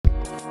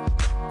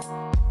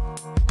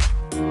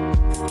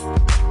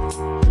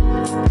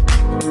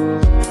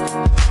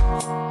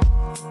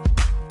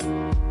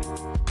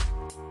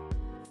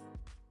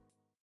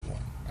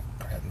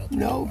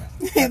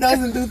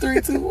doesn't do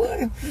 3, 2,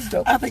 1.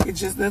 I think it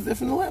just does it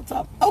from the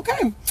laptop.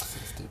 Okay.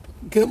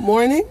 Good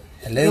morning.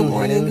 Hello. Good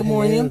morning. Hello, good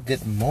morning. Hello.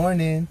 Good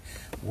morning.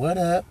 What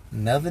up?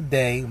 Another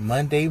day.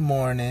 Monday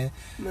morning.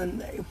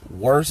 Monday.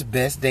 Worst,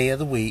 best day of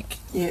the week.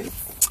 Yes.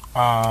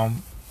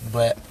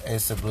 But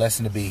it's a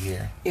blessing to be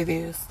here. It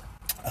is.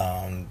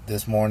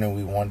 This morning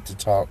we wanted to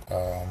talk.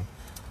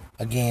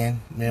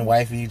 Again, me and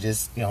wifey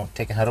just,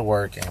 taking her to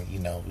work, and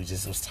we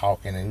just was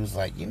talking, and he was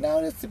like,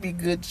 this would be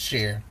good to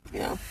share.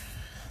 Yeah.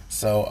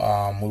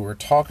 So we were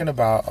talking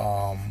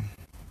about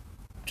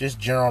just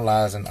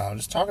generalizing,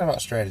 just talking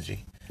about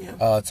strategy.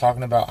 Yeah.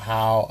 Talking about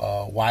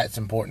how why it's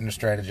important to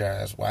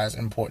strategize, why it's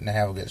important to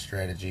have a good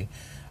strategy.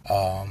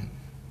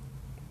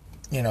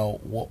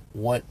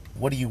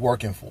 What are you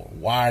working for?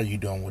 Why are you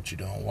doing what you're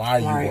doing?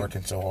 Why are you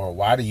working so hard?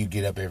 Why do you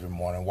get up every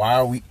morning? Why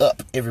are we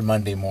up every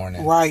Monday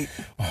morning? Right.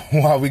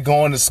 Why are we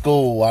going to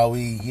school? Why are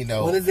we,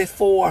 What is it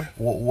for?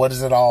 What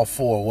is it all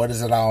for? What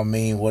does it all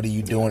mean? What are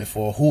you doing it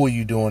for? Who are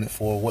you doing it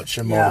for? What's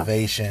your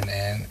motivation?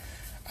 And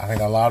I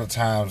think a lot of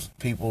times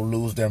people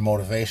lose their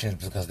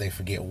motivations because they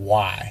forget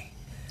why.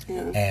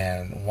 Yeah.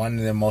 And one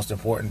of the most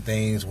important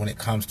things when it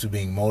comes to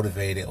being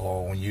motivated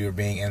or when you're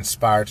being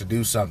inspired to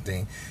do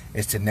something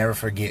is to never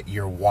forget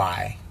your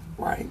why.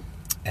 Right.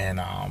 And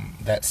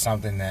that's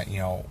something that,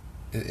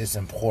 is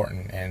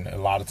important. And a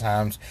lot of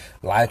times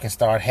life can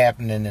start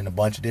happening in a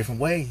bunch of different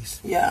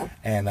ways. Yeah.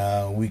 And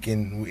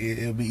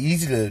it'll be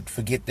easy to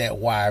forget that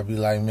why. Be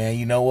like, man,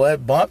 you know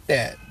what? Bump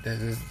that.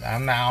 I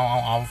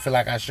don't feel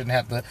like I shouldn't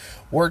have to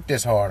work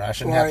this hard. I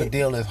shouldn't have to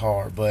deal this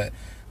hard. But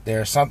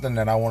there's something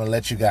that I want to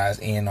let you guys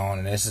in on,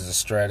 and this is a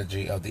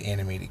strategy of the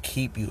enemy to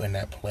keep you in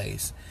that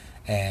place.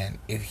 And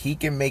if he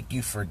can make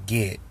you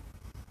forget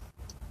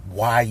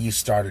why you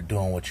started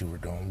doing what you were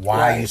doing,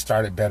 why you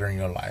started bettering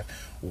your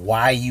life,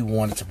 why you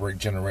wanted to break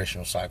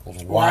generational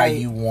cycles, why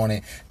you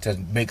wanted to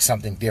make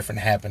something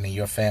different happen in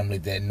your family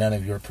that none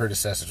of your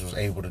predecessors was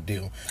able to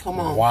do. Come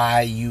on.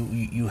 Why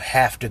you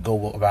have to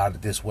go about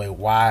it this way.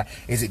 Why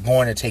is it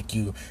going to take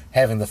you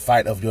having the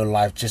fight of your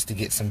life just to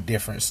get some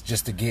difference,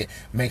 just to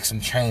make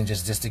some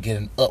changes, just to get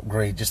an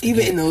upgrade, just to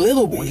in a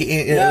little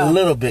bit. A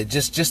little bit,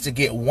 just to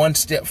get one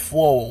step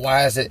forward.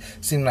 Why does it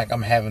seem like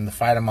I'm having the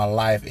fight of my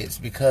life? It's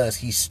because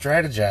he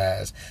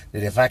strategized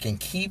that if I can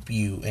keep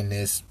you in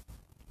this,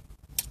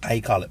 how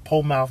you call it,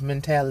 pole mouth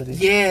mentality.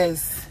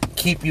 Yes.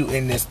 Keep you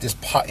in this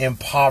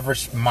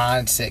impoverished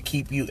mindset.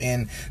 Keep you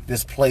in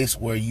this place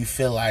where you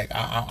feel like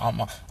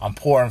I'm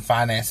poor in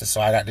finances,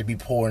 so I got to be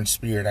poor in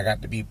spirit. I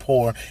got to be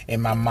poor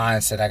in my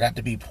mindset. I got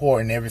to be poor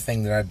in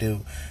everything that I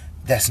do.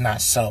 That's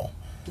not so.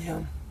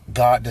 Yeah.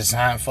 God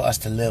designed for us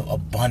to live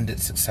abundant,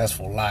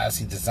 successful lives.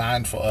 He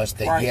designed for us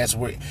that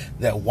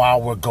that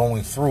while we're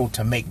going through,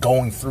 to make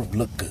going through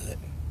look good.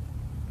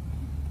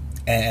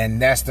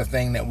 And that's the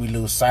thing that we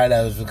lose sight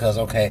of, is because,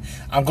 okay,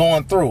 I'm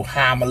going through,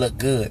 how I'm going to look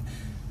good?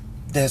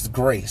 There's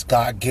grace.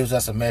 God gives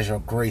us a measure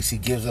of grace. He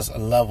gives us a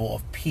level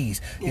of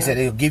peace. He said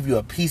he'll give you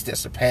a peace that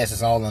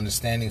surpasses all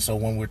understanding. So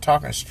when we're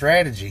talking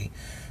strategy,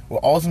 we're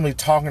ultimately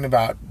talking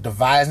about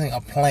devising a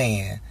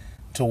plan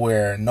to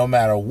where no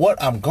matter what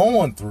I'm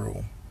going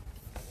through,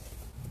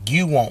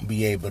 you won't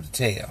be able to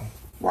tell.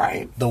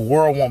 Right. The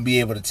world won't be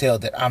able to tell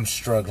that I'm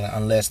struggling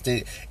unless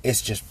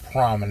it's just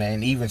prominent.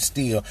 And even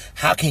still,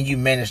 how can you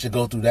manage to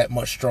go through that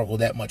much struggle,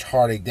 that much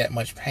heartache, that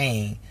much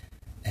pain,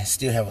 and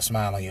still have a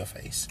smile on your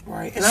face?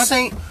 Right. And I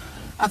think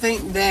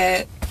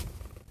that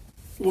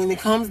when it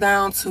comes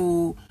down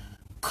to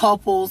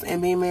couples and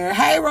being married,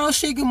 hey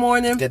Roshi, good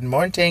morning. Good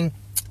morning.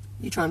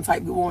 You trying to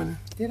type good morning?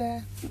 Did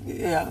I?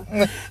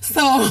 Yeah.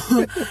 So,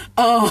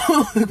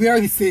 we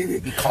already said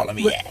it. You calling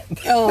me that?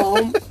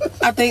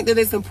 I think that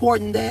it's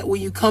important that when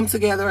you come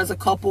together as a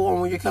couple, or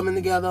when you're coming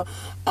together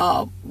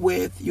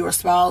with your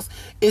spouse,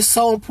 it's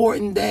so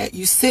important that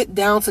you sit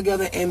down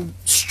together and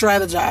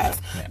strategize.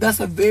 Yeah. That's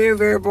a very,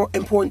 very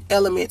important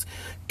element.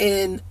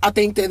 And I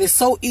think that it's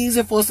so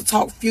easy for us to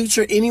talk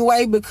future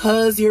anyway,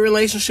 because your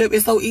relationship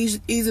is so easy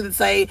to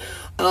say,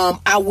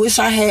 I wish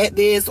I had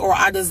this, or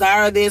I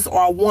desire this, or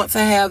I want to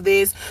have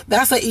this.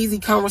 That's an easy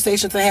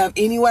conversation to have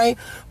anyway.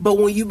 But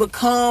when you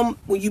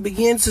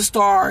begin to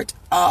start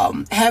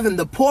having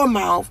the poor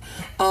mouth,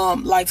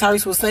 like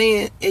Tyrese was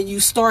saying, and you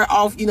start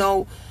off,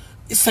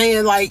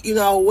 saying like,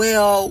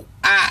 well,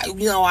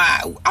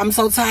 I'm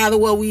so tired of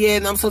where we at,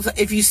 and I'm so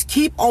if you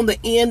keep on the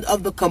end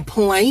of the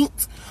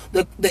complaint,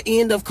 the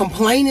end of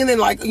complaining,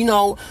 and like,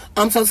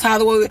 I'm so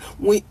tired of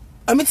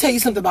let me tell you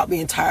something about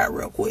being tired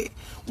real quick.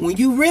 When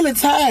you really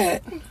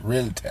tired,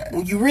 when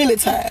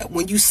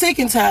you sick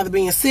and tired of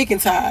being sick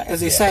and tired,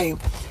 as they say,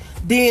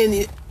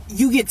 then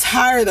you get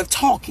tired of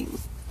talking.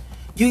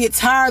 You get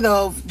tired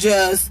of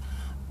just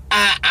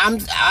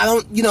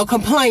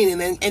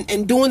complaining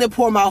and doing the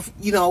poor mouth,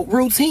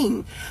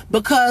 routine.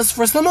 Because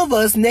for some of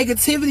us,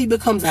 negativity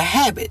becomes a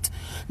habit.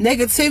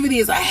 Negativity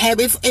is a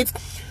habit.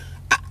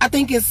 I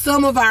think in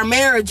some of our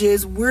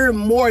marriages, we're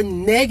more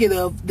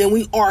negative than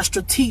we are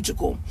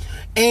strategical.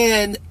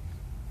 And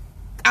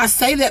I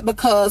say that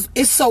because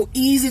it's so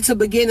easy to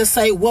begin to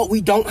say what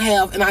we don't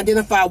have and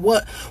identify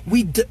what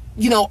we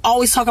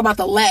always talk about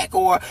the lack,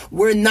 or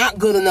we're not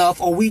good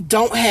enough, or we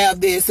don't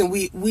have this, and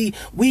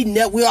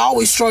we're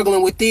always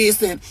struggling with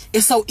this. And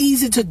it's so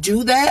easy to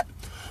do that,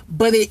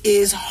 but it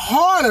is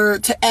harder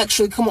to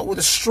actually come up with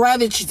a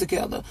strategy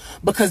together,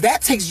 because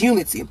that takes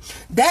unity.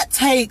 That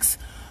takes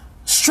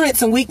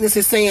strengths and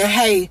weaknesses, saying,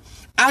 hey,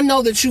 I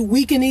know that you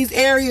weak in these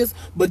areas,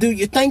 but do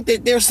you think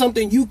that there's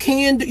something you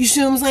can do? You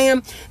see what I'm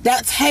saying?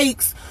 That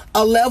takes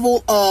a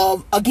level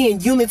of,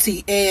 again,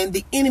 unity, and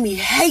the enemy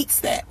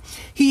hates that.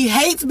 He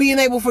hates being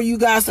able for you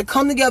guys to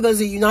come together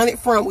as a united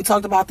front. We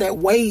talked about that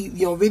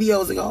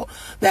videos ago,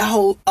 that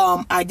whole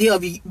idea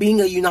of being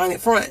a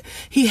united front.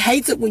 He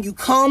hates it when you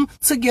come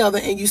together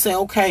and you say,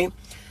 okay,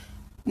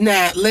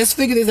 now let's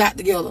figure this out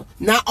together.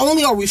 Not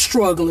only are we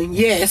struggling,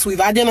 yes,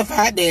 we've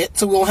identified that,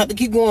 so we don't have to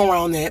keep going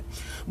around that.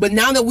 But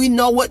now that we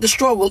know what the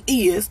struggle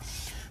is,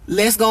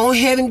 let's go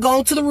ahead and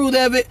go to the root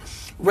of it.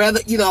 Whether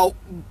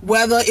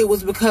it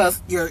was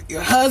because your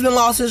husband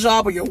lost his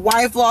job, or your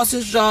wife lost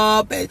his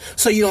job, and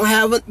so you don't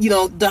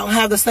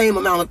have the same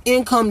amount of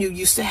income you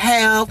used to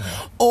have,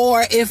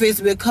 or if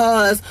it's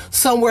because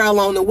somewhere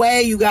along the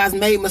way you guys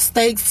made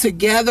mistakes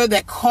together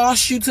that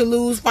cost you to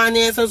lose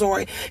finances,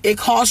 or it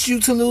cost you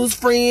to lose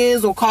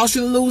friends, or cost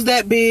you to lose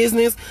that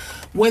business.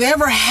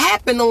 Whatever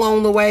happened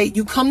along the way,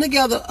 you come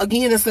together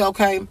again and say,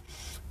 okay,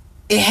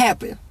 it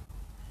happened.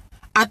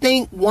 I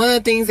think one of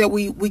the things that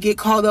we get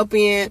caught up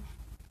in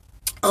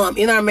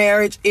our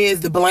marriage is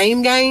the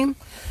blame game.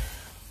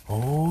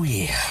 Oh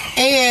yeah.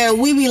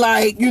 And we be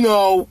like,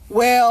 well,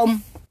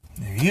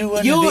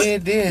 you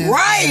did this,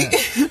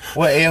 right?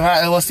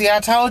 Well, see,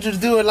 I told you to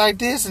do it like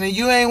this, and then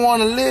you ain't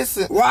want to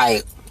listen,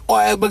 right?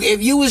 But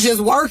if you was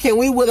just working,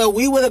 we would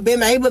have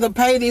been able to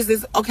pay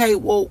this. Okay,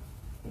 well,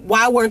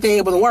 why weren't they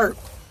able to work?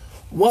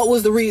 What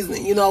was the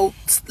reason?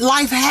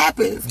 Life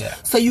happens. Yeah.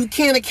 So you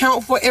can't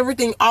account for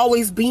everything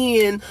always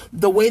being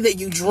the way that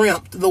you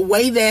dreamt, the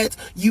way that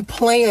you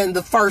planned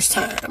the first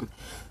time.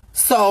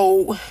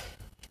 So,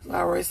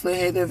 alright, so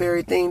hey, that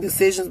very thing,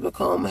 decisions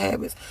become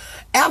habits.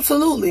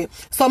 Absolutely.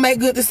 So make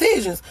good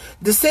decisions.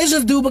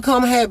 Decisions do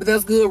become habits.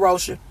 That's good,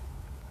 Rosha.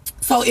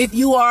 So if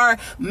you are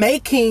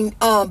making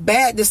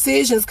bad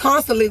decisions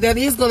constantly, that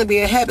is going to be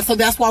a habit. So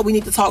that's why we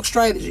need to talk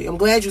strategy. I'm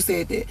glad you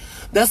said that.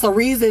 That's a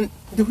reason.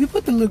 Did we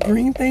put the little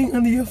green thing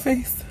under your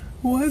face?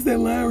 Why is that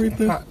line right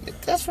there?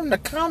 That's from the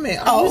comment.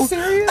 Are you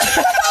serious?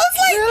 I was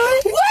like,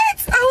 really?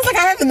 What? I was like,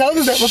 I haven't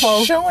noticed that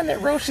before. Showing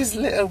that Roche's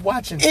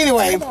watching.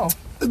 Anyway,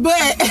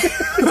 but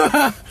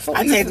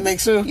I need to make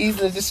sure.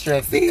 Easily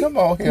distracted. Come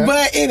on here.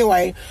 But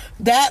anyway,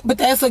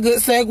 that's a good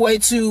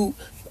segue to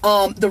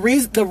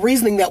the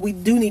reasoning that we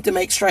do need to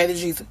make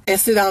strategies and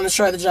sit down and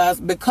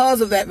strategize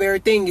because of that very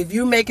thing. If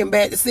you're making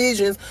bad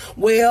decisions,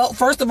 well,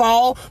 first of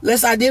all,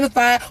 let's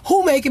identify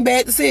who making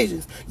bad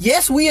decisions.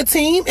 Yes, we a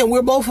team and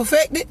we're both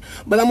affected,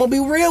 but I'm gonna be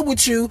real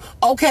with you.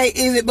 Okay,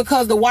 is it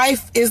because the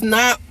wife is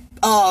not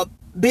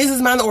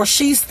business minded, or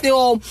she's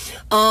still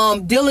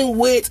dealing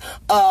with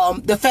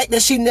the fact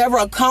that she never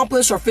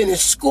accomplished or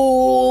finished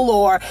school,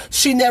 or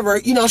she never,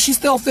 she's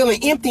still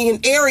feeling empty in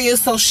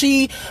areas, so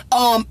she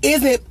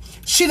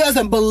she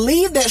doesn't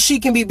believe that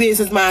she can be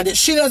business minded.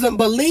 She doesn't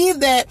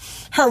believe that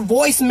her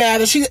voice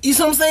matters. You see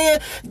what I'm saying?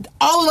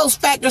 All of those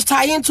factors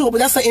tie into it, but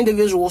that's an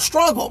individual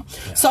struggle.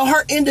 Yeah. So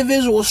her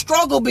individual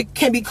struggle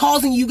can be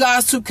causing you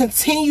guys to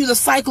continue the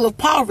cycle of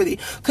poverty,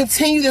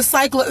 continue the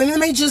cycle of, and it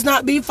may just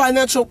not be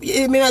financial.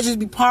 It may not just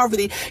be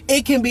poverty.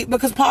 It can be,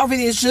 because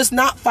poverty is just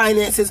not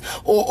finances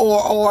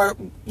or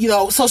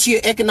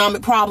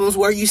socioeconomic problems,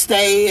 where you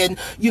stay and,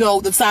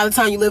 the side of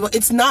town you live on.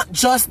 It's not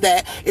just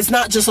that. It's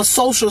not just a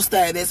social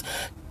status.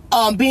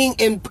 Being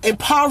in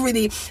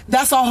poverty,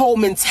 that's a whole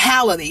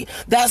mentality.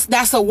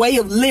 That's a way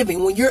of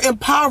living. When you're in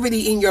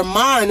poverty in your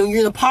mind, when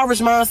you're in a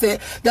impoverished mindset,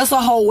 that's a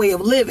whole way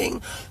of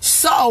living.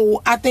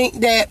 So I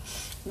think that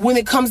when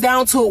it comes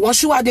down to it,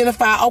 once you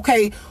identify,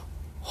 okay,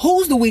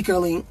 who's the weaker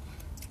link?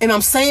 And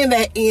I'm saying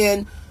that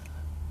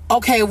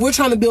if we're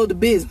trying to build a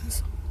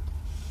business,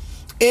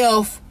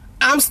 if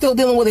I'm still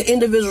dealing with an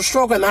individual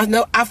struggle, and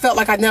I felt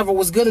like I never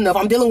was good enough.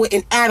 I'm dealing with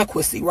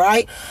inadequacy,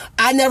 right?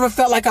 I never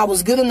felt like I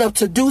was good enough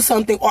to do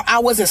something, or I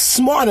wasn't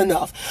smart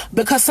enough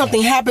because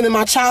something happened in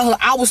my childhood.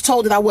 I was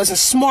told that I wasn't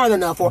smart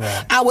enough, or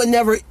I would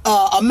never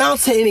amount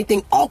to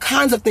anything, all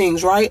kinds of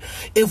things, right?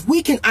 If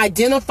we can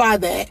identify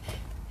that,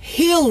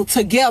 heal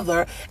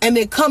together, and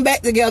then come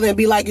back together and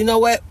be like, you know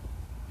what?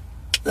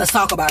 Let's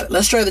talk about it.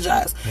 Let's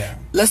strategize. Yeah.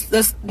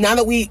 Let's now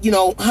that we,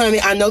 honey,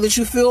 I know that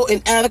you feel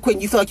inadequate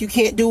and you feel like you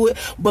can't do it,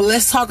 but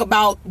let's talk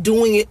about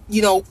doing it,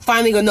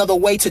 finding another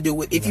way to do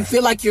it. If you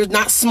feel like you're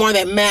not smart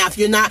at math,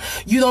 you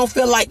don't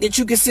feel like that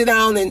you can sit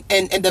down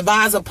and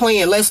devise a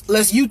plan. Let's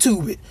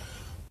YouTube it.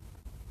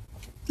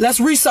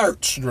 Let's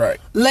research. Right.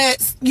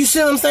 You see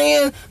what I'm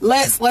saying?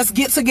 Let's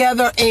get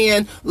together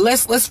and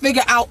let's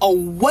figure out a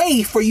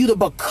way for you to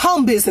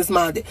become business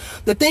minded.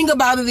 The thing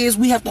about it is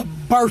we have to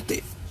birth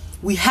it.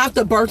 We have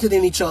to birth it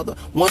in each other.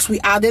 Once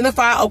we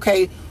identify,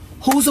 okay,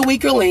 who's the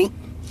weaker link,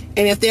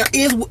 and if there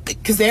is,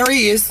 because there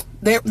is,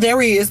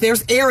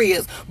 There's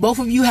areas. Both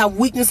of you have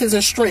weaknesses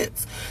and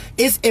strengths.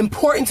 It's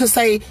important to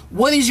say,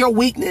 what is your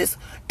weakness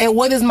and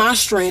what is my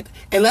strength?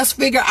 And let's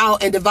figure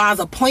out and devise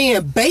a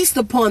plan based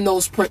upon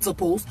those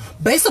principles,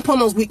 based upon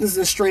those weaknesses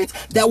and strengths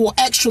that will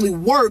actually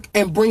work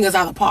and bring us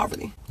out of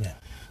poverty. Yeah.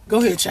 Go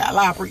ahead, child.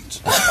 I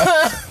preach.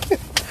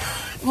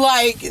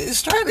 Like,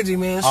 strategy,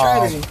 man.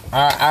 Strategy.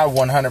 I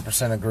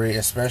 100% agree,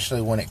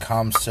 especially when it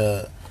comes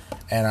to,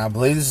 and I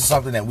believe this is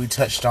something that we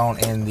touched on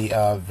in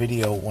the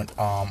video when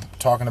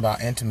talking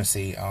about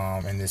intimacy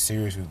in this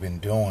series we've been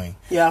doing.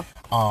 Yeah.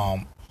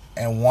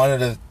 And one of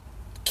the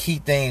key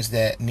things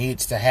that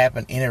needs to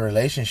happen in a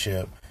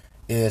relationship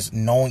is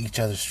knowing each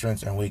other's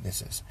strengths and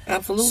weaknesses.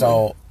 Absolutely.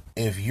 So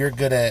if you're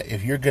good at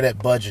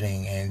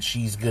budgeting and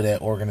she's good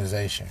at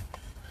organization,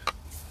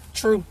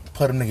 true,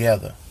 put them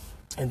together.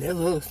 And there's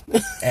us.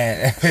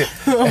 And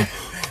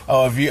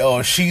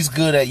if she's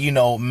good at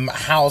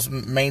house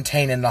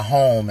maintaining the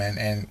home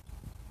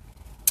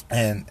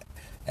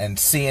and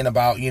seeing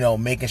about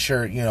making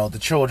sure the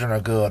children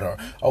are good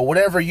or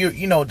whatever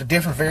the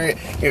different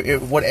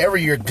whatever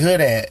you're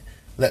good at.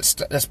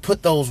 Let's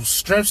put those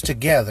strengths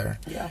together.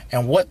 Yeah.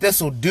 And what this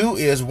will do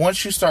is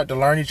once you start to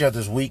learn each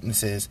other's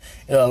weaknesses,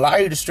 it'll allow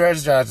you to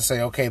strategize to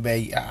say, okay,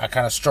 babe, I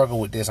kind of struggle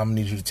with this. I'm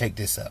gonna need you to take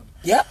this up.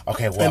 Yep.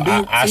 Okay.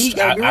 Well,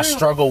 I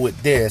struggle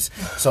with this.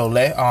 So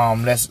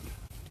let's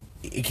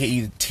it can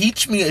either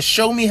teach me or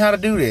show me how to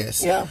do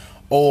this. Yeah.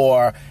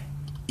 Or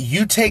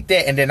you take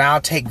that and then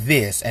I'll take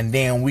this, and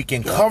then we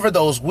can cover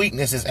those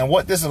weaknesses. And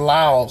what this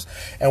allows,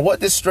 and what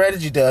this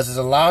strategy does, is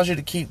allows you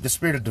to keep the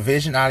spirit of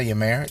division out of your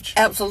marriage.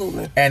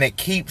 Absolutely. And it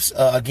keeps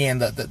again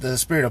the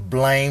spirit of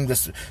blame, the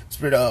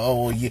spirit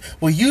of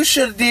you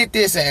should have did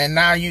this, and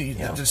now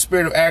the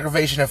spirit of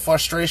aggravation and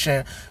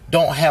frustration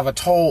don't have a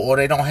toll, or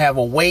they don't have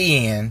a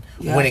weigh in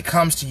when it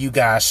comes to you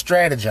guys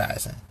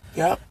strategizing.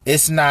 Yep.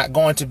 It's not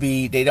going to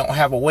be, they don't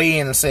have a way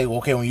in and say, well,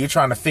 okay, when you're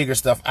trying to figure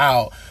stuff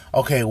out,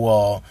 okay,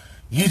 well,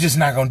 you're just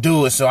not going to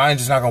do it, so I'm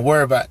just not going to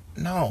worry about it.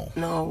 No.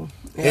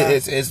 Yeah.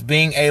 It's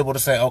being able to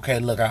say, okay,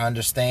 look, I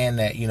understand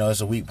that,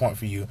 it's a weak point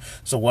for you.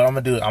 So what I'm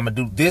going to do, I'm going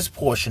to do this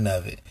portion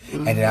of it,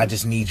 and then I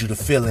just need you to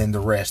fill in the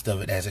rest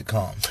of it as it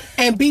comes.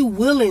 And be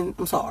willing,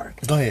 I'm sorry.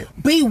 Go ahead.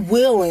 Be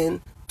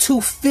willing to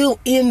fill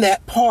in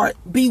that part.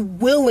 Be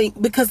willing,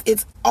 because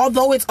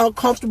although it's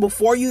uncomfortable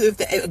for you,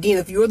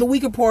 if you're the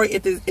weaker part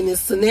in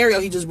this scenario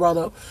he just brought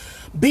up,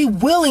 be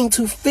willing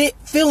to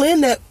fill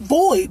in that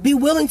void. Be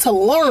willing to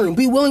learn.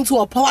 Be willing to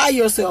apply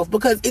yourself,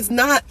 because it's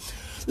not.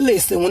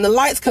 Listen, when the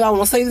lights cut off, I'm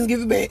gonna say this,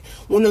 give it back.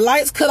 When the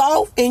lights cut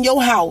off in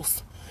your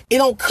house, it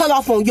don't cut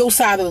off on your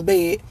side of the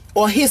bed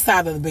or his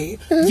side of the bed.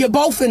 Mm-hmm. You're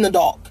both in the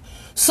dark.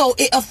 So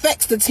it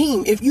affects the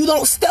team. If you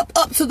don't step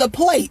up to the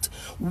plate,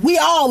 we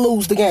all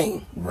lose the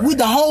game. Right.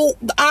 Our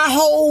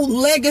whole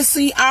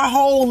legacy, our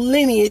whole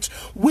lineage,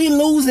 we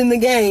lose in the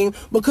game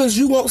because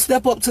you won't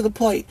step up to the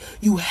plate.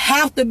 You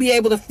have to be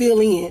able to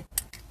fill in.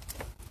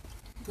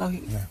 Go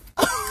ahead. Yeah.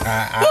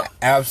 I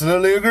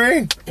absolutely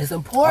agree. It's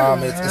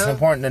important. It's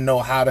important to know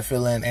how to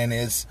fill in, and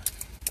it's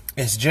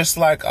just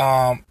like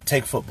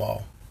take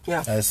football.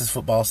 Yeah. This is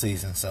football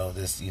season, so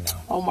this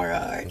Oh my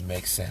God. It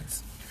makes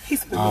sense.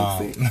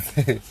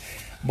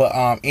 But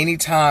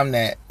anytime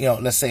that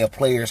let's say a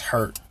player's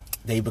hurt,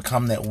 they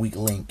become that weak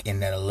link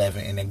in that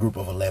 11, in that group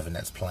of 11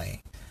 that's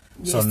playing.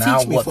 Yes, so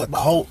now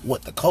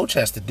what the coach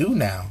has to do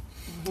now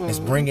is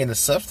bring in a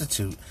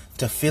substitute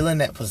to fill in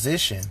that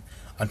position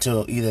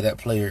until either that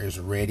player is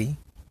ready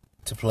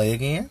to play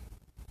again,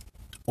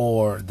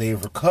 or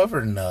they've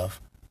recovered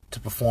enough to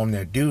perform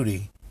their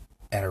duty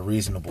at a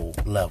reasonable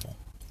level.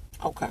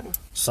 Okay.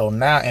 So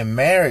now in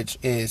marriage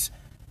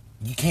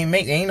you can't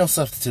there ain't no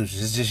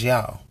substitutions. It's just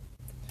y'all.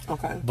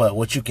 Okay. But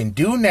what you can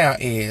do now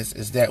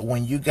is that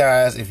when you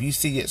guys, if you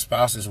see your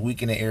spouse is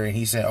weak in the area and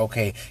he said,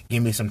 okay,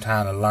 give me some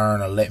time to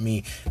learn, or let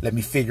me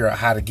figure out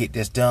how to get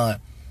this done.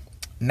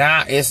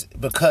 Now it's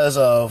because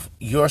of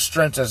your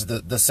strengths as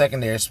the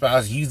secondary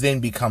spouse, you then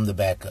become the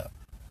backup.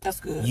 That's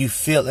good. You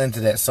fill into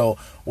that. So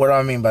what do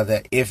I mean by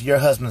that? If your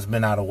husband's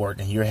been out of work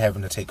and you're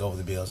having to take over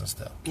the bills and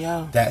stuff,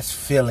 that's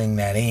filling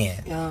that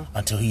in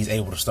until he's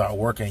able to start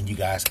working, and you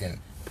guys can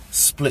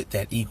split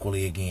that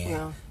equally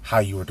again, how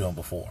you were doing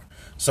before.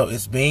 So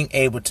it's being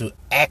able to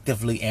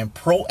actively and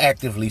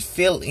proactively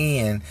fill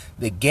in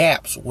the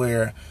gaps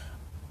where,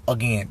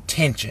 again,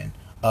 tension,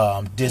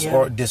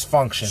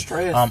 dysfunction,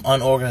 stress.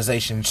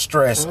 Unorganization,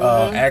 stress,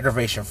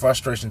 aggravation,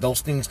 frustration, those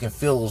things can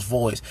fill those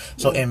voids.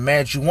 So in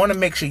marriage, you want to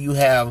make sure you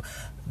have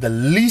the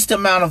least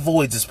amount of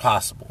voids as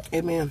possible.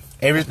 Amen.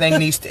 Everything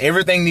needs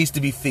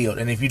to be filled,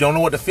 and if you don't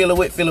know what to fill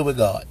it with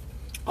God.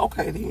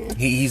 Okay, then.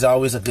 He's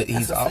always a good.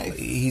 He's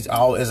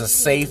always a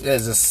safe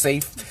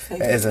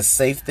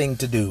thing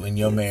to do in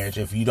your marriage.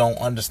 If you don't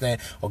understand,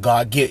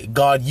 well,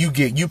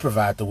 you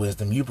provide the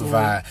wisdom, you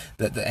provide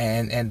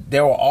and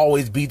there will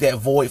always be that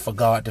void for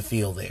God to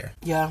fill there.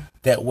 Yeah.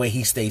 That way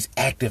He stays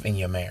active in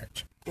your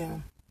marriage.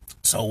 Yeah.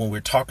 So when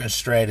we're talking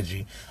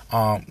strategy,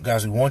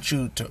 guys, we want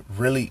you to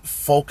really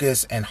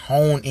focus and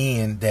hone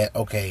in that.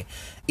 Okay,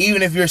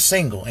 even if you're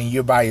single and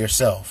you're by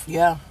yourself.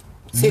 Yeah.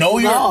 Know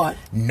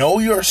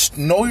your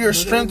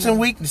strengths and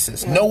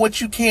weaknesses. Yeah. Know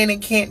what you can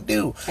and can't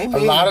do. Amen.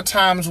 A lot of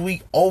times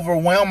we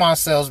overwhelm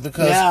ourselves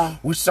because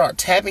we start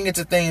tapping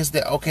into things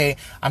that, okay,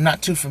 I'm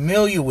not too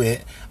familiar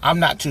with, I'm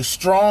not too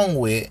strong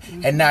with,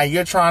 and now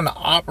you're trying to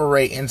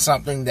operate in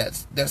something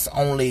that's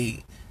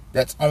only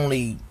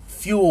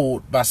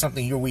fueled by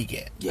something you're weak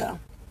at. Yeah.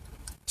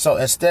 So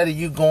instead of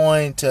you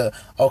going to,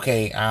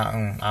 okay,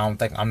 I don't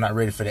think I'm not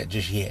ready for that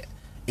just yet.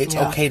 It's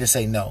okay to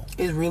say no.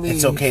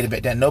 It's okay to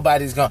bet that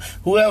nobody's going.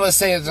 Whoever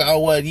says, "Oh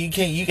well, you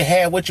can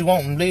have what you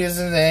want," and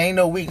there ain't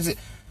no weakness.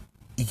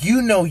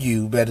 You know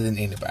you better than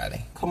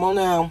anybody. Come on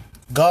now.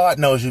 God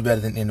knows you better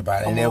than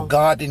anybody, and if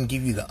God didn't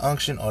give you the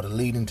unction or the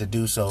leading to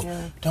do so,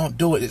 don't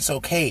do it. It's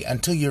okay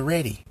until you're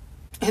ready.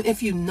 And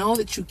if you know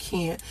that you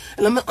can't,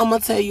 and I'm gonna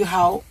tell you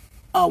how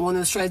one of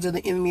the strategies of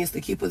the enemy is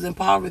to keep us in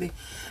poverty,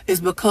 is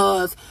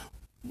because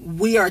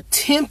we are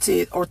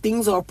tempted, or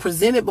things are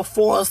presented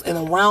before us and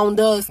around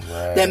us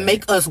that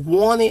make us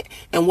want it.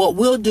 And what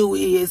we'll do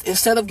is,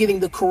 instead of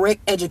getting the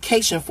correct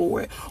education for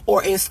it,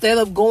 or instead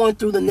of going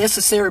through the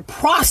necessary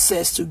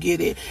process to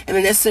get it, and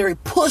the necessary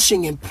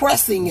pushing and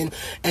pressing and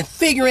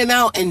figuring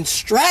out and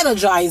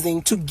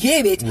strategizing to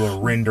get it,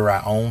 we'll render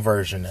our own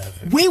version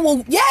of it. We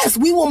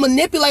will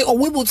manipulate, or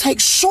we will take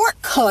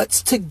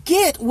shortcuts to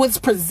get what's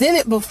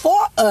presented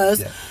before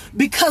us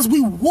because we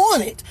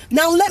want it.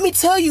 Now, let me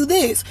tell you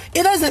this.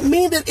 It doesn't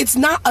mean that it's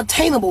not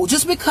attainable.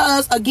 Just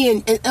because,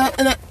 again,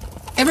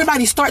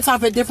 everybody starts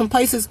off at different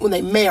places when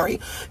they marry.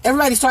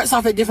 Everybody starts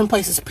off at different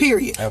places,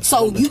 period.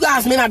 Absolutely. So you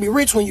guys may not be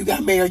rich when you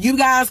got married. You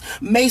guys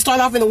may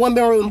start off in a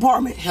one-bedroom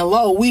apartment.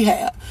 Hello, we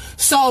have.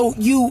 So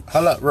you...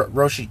 Hold up,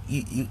 Roshi,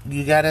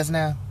 you got us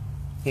now?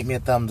 Hit me a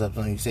thumbs up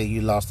when you say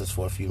you lost us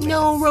for a few minutes.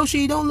 No,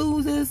 Roshi, don't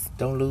lose us.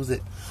 Don't lose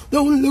it.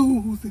 Don't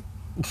lose it.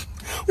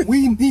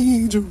 We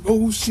need you,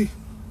 Roshi.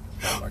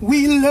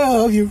 We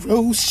love you,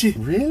 Roshi.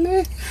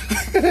 Really?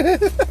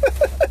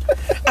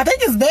 I think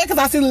it's there because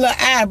I see the little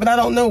eye, but I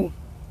don't know.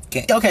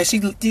 Okay, she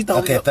thumbs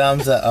up. Okay,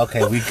 thumbs up.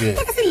 Okay, we good.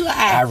 I see the little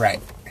eye. All right.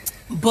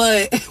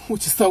 But,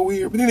 which is so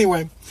weird. But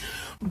anyway.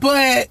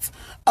 But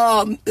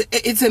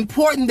it's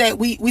important that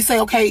we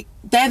say, okay,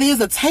 that is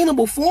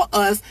attainable for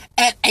us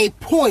at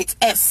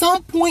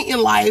some point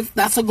in life.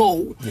 That's a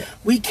goal. Yeah.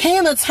 We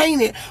can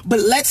attain it, but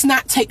let's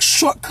not take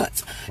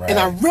shortcuts. Right. And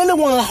I really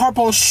want to harp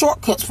on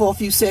shortcuts for a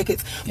few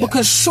seconds,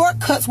 because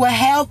shortcuts will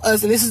have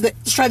us, and this is the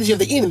strategy of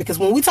the enemy, because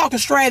when we talk a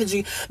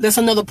strategy, that's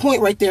another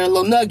point right there, a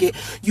little nugget.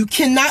 You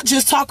cannot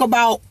just talk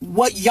about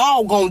what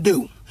y'all gonna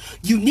do.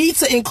 You need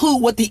to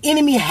include what the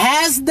enemy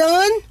has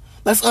done.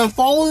 Let's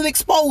unfold and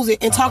expose it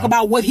and talk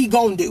about what he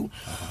gonna do.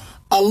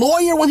 A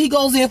lawyer, when he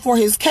goes in for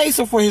his case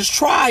or for his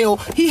trial,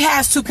 he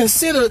has to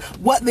consider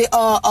what the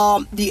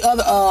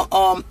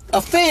other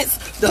offense,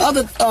 the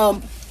other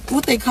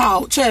what they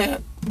call,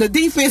 Chad, the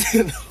defense.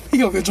 He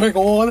gonna drink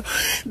water.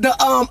 The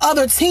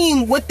other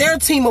team, with their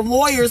team of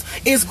lawyers,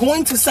 is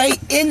going to say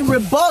in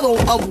rebuttal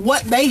of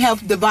what they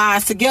have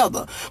devised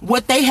together,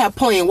 what they have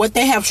planned, what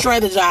they have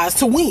strategized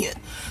to win.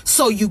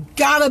 So you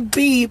gotta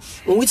be,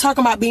 when we talk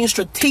about being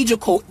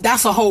strategical,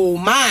 that's a whole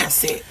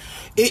mindset.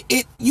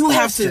 You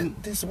have to.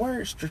 This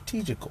word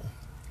strategical,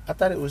 I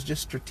thought it was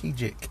just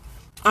strategic.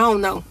 I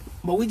don't know,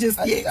 but we just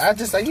I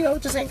just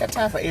just ain't got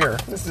time for error.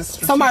 This is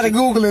somebody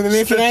Google it, and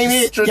if it ain't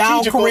it,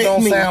 y'all correct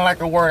don't me. Sound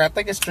like a word. I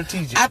think it's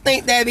strategic. I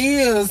think that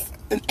is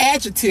an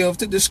adjective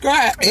to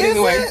describe.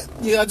 Anyway,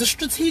 the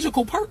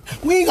strategical part.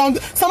 We ain't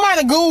gonna.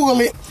 Somebody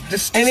Google it,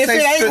 and if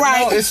it ain't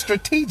right, no, it's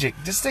strategic.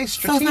 Just say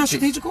strategic. So it's not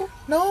strategical?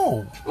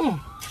 No.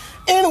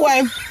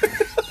 Anyway,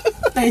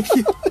 thank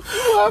you.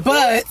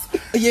 But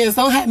yes,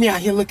 don't have me out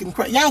here looking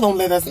crazy. Y'all don't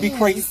let us be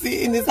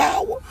crazy in this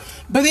hour.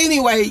 But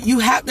anyway, you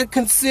have to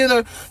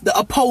consider the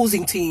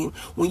opposing team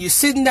when you're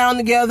sitting down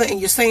together and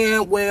you're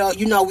saying, well,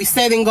 we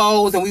setting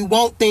goals and we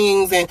want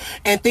things,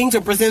 and things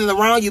are presented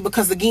around you,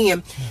 because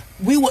again,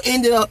 we will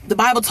end up. The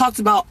Bible talks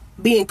about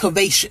being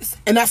covetous,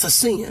 and that's a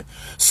sin.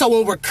 So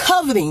when we're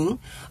coveting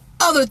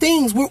other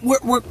things,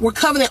 we're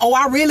coveting. Oh,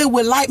 I really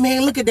would like,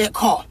 man, look at that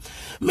car.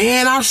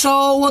 Man, I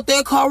sure want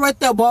that car right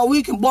there, boy.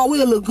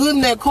 We'll look good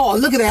in that car.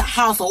 Look at that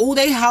house. Oh,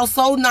 they house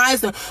so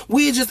nice. And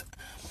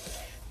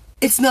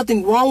it's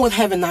nothing wrong with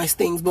having nice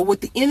things, but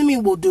what the enemy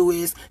will do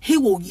is he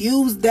will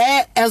use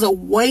that as a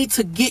way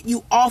to get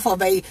you off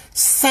of a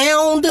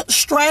sound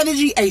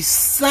strategy, a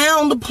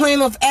sound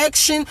plan of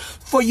action,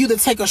 for you to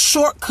take a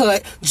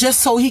shortcut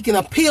just so he can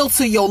appeal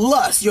to your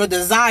lust, your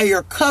desire,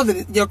 your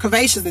covenant, your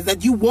covetousness,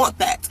 that you want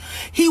that.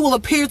 He will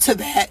appear to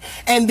that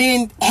and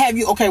then have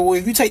you, okay, well,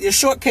 if you take this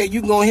shortcut, you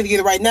can go ahead and get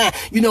it right now.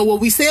 You know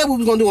what we said we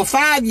were going to do in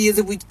 5 years,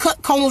 if we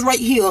cut corners right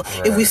here,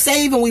 if we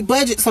save and we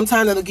budget,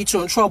 sometimes that'll get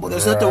you in trouble.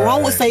 There's nothing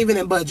wrong with saving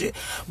and budget.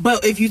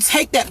 But if you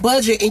take that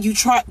budget and you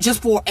try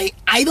just for a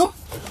item,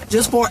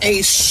 just for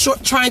a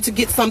short, trying to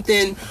get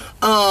something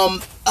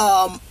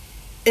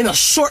in a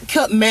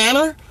shortcut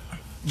manner,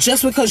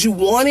 just because you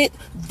want it,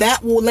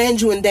 that will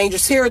land you in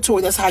dangerous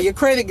territory. That's how your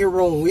credit get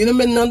ruined. We done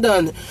been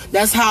undone.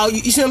 That's how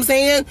you see what I'm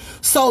saying?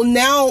 So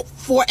now,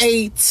 for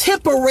a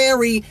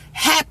temporary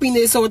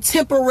happiness or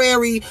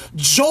temporary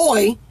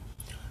joy,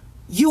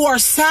 you are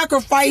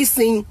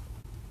sacrificing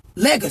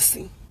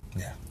legacy.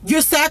 Yeah.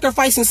 You're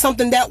sacrificing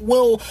something that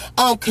will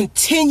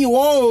continue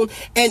on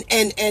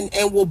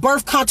and will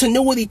birth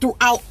continuity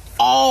throughout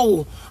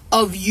all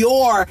of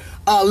your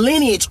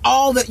lineage,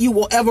 all that you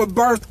will ever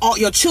birth, all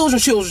your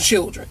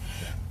children.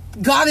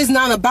 God is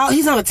not about,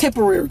 he's not a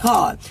temporary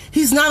God.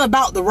 He's not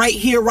about the right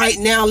here, right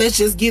now. Let's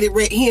just get it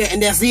right here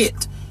and that's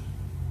it.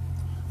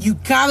 You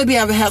gotta be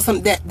able to have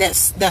something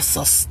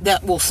that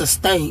will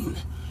sustain.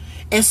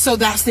 And so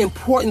that's the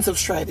importance of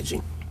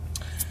strategy.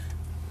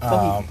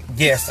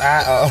 Yes,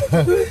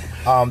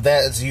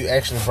 you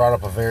actually brought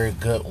up a very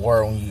good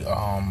word when you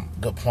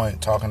good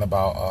point, talking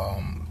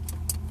about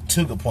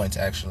two good points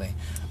actually.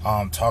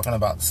 Talking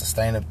about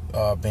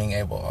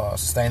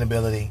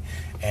sustainability,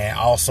 and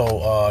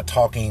also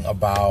talking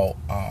about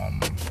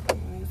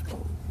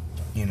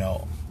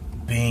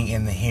being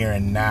in the here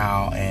and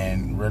now,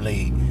 and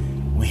really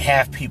we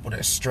have people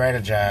that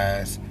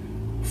strategize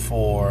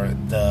for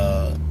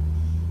the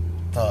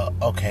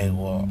okay,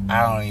 well,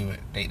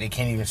 they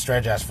can't even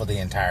strategize for the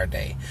entire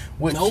day,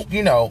 which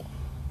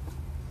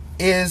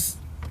is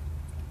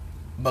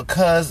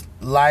because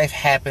life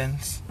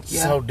happens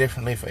so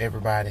differently for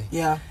everybody.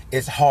 Yeah,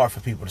 it's hard for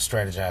people to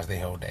strategize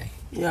their whole day.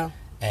 Yeah,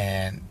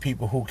 and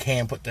people who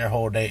can put their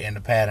whole day in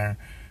the pattern,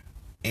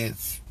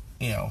 it's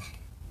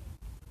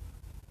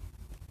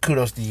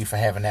kudos to you for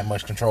having that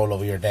much control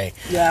over your day.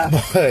 Yeah,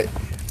 but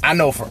I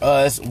know for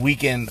us, we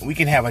can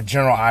have a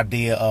general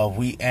idea of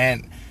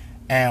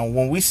and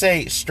when we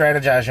say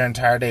strategize your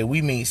entire day,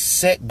 we mean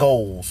set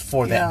goals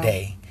for that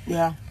day.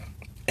 Yeah.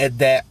 And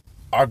that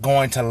are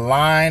going to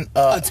line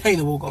up,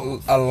 attainable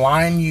goals,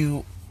 align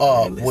you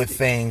up with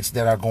things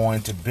that are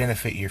going to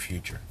benefit your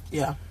future.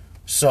 Yeah.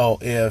 So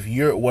if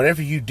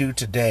whatever you do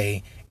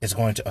today is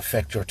going to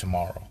affect your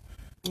tomorrow.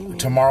 Mm-hmm.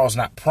 Tomorrow's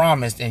not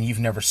promised, and you've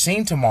never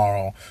seen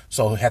tomorrow,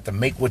 so you have to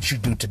make what you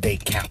do today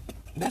count.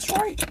 That's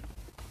right.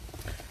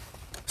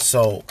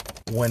 So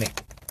when it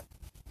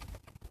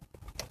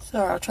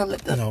Sorry, I'll try to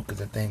let the... No, because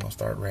that thing gonna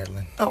start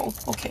rattling. Oh,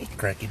 okay.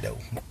 Cracky dough.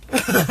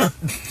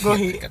 Go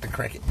ahead. Got to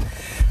crack it.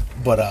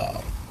 But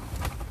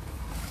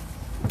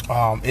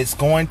it's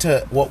going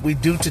to... What we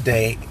do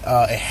today,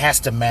 it has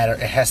to matter.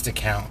 It has to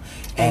count.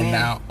 And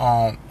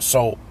now,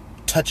 so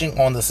touching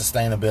on the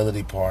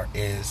sustainability part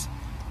is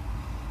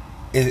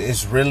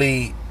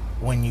really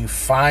when you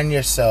find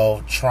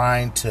yourself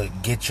trying to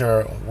get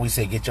your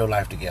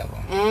life together.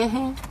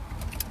 Mm-hmm.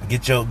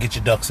 Get your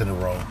ducks in a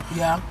row.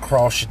 Yeah.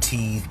 Cross your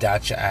T's,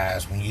 dot your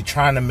I's. When you're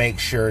trying to make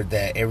sure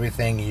that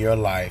everything in your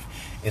life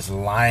is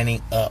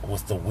lining up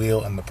with the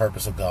will and the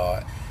purpose of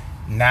God,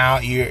 now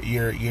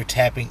you're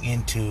tapping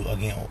into,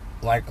 again,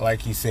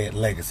 like you said,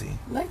 legacy.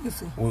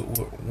 Legacy.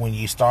 When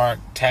you start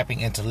tapping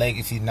into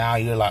legacy, now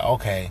you're like,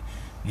 okay,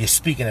 you're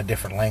speaking a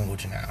different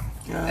language now,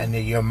 and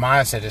then your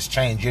mindset has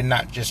changed. You're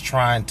not just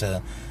trying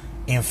to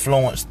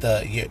influence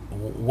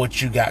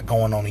what you got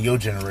going on in your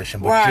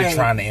generation, but you're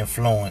trying to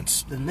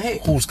influence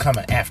who's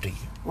coming after you.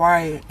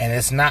 Right. And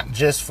it's not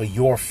just for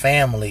your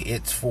family,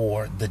 it's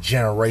for the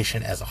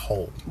generation as a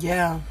whole.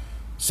 Yeah.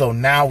 So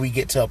now we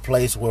get to a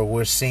place where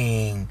we're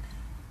seeing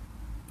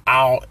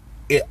our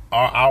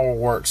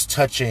works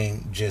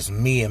touching just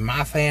me and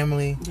my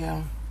family.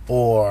 Yeah.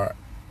 Or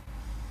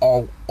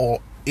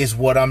is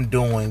what I'm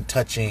doing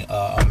touching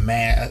a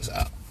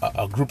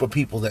group of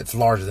people that's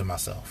larger than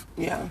myself.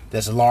 Yeah.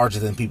 That's larger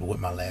than people with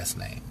my last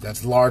name.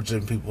 That's larger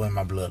than people in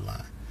my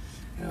bloodline.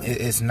 Yeah.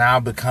 It's now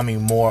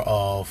becoming more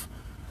of,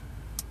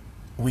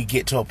 we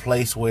get to a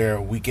place where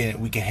we can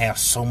have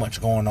so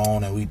much going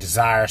on, and we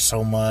desire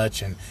so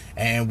much,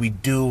 and we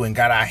do, and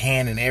got our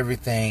hand in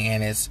everything,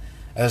 and it's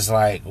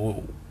like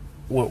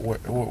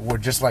we're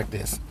just like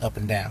this, up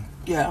and down.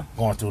 Yeah.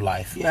 Going through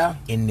life. Yeah.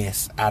 In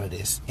this, out of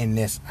this, in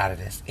this, out of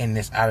this, in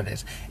this, out of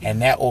this.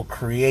 And that will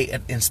create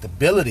an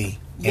instability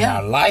in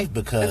our life,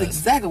 because that's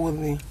exactly what I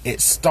mean.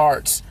 It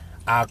starts,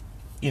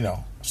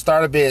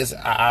 start a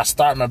business. I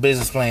start my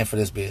business plan for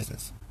this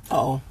business.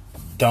 Oh.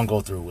 Don't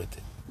go through with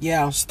it.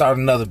 Yeah. Start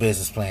another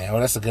business plan. Oh,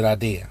 that's a good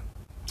idea.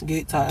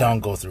 Get tired. Don't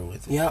go through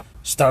with it. Yep.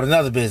 Start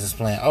another business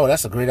plan. Oh,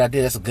 that's a great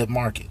idea. That's a good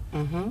market.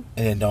 Mm-hmm. And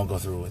then don't go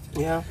through with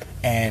it. Yeah.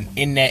 And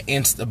in that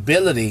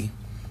instability,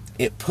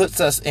 it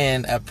puts us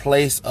in a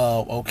place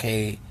of,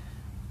 okay,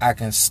 I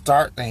can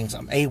start things.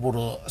 I'm able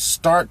to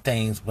start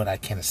things, but I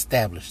can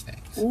establish things.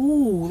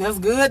 Ooh, that's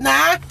good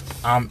now.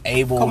 I'm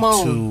able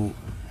to...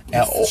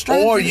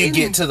 Or you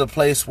get to the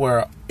place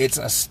where it's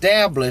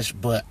established,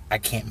 but I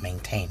can't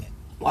maintain it.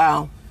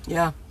 Wow.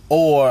 Yeah.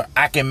 Or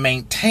I can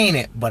maintain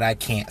it, but I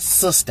can't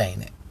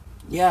sustain it.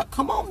 Yeah.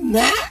 Come on,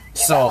 Matt.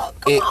 So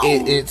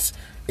it's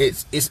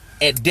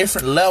at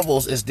different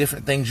levels. It's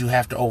different things you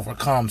have to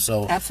overcome.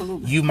 So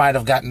absolutely, you might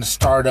have gotten the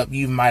startup.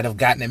 You might have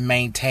gotten it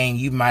maintained.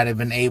 You might have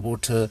been able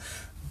to.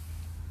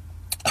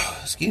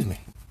 Excuse me.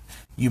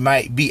 You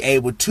might be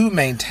able to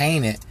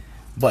maintain it,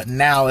 but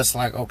now it's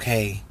like,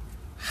 okay,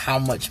 how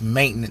much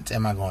maintenance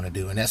am I going to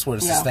do? And that's where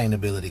the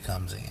sustainability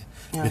comes in.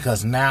 Yeah.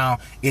 Because now,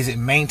 is it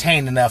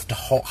maintained enough to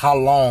hold? How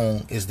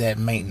long is that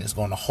maintenance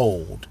going to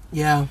hold?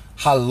 Yeah.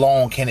 How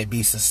long can it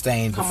be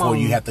sustained Come before on.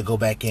 you have to go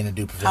back in and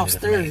do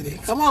preventative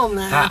maintenance? Come on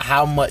now.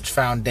 How much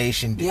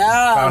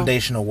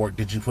foundational work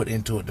did you put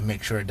into it to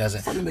make sure it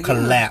doesn't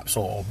collapse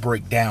or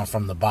break down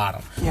from the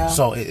bottom? Yeah.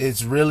 So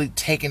it's really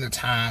taking the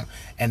time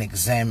and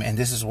examine. And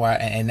this is why,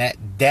 and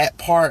that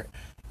part,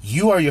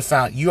 you are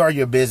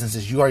your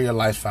businesses, you are your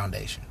life's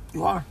foundation.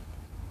 You are.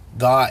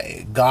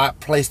 God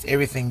placed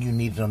everything you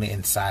needed on the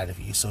inside of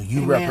you. So you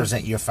Amen.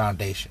 represent your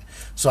foundation.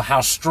 So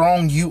how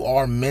strong you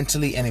are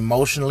mentally and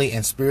emotionally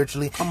and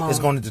spiritually is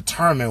going to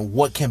determine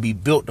what can be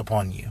built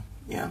upon you.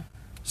 Yeah.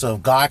 So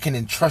if God can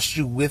entrust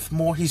you with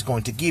more, he's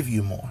going to give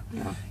you more.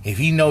 Yeah. If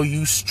he know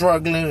you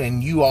struggling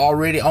and you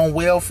already on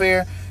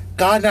welfare,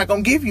 God not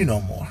going to give you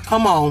no more.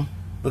 Come on.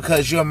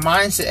 Because your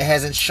mindset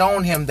hasn't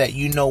shown him that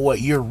you know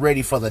what, you're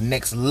ready for the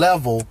next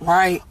level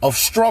of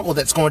struggle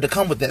that's going to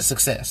come with that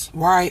success.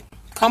 Right.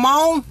 Come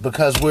on.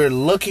 Because we're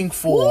looking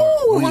for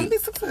we want to be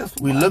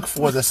successful. We look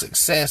for the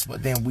success,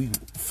 but then we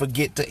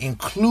forget to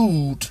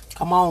include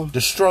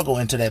the struggle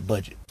into that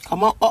budget.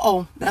 Come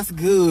on. That's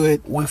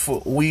good.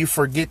 We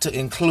forget to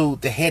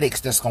include the headaches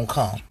that's gonna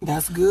come.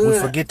 That's good. We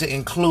forget to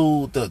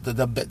include the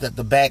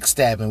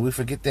backstabbing. We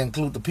forget to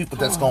include the people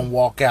that's gonna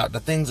walk out,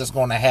 the things that's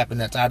gonna happen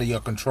that's out of your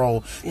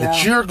control,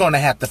 that you're gonna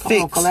have to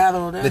fix,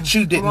 that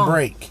you didn't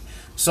break.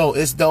 So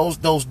it's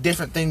those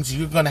different things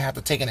you're gonna have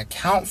to take an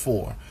account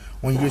for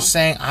when you're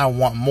saying, I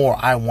want more,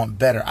 I want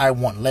better, I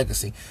want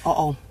legacy.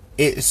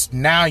 It's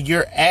now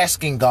you're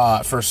asking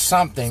God for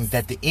something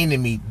that the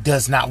enemy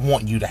does not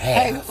want you to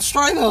have. Hey,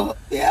 straight up.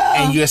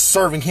 Yeah. And you're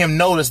serving him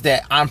notice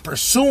that I'm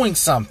pursuing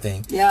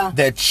something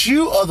that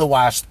you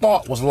otherwise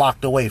thought was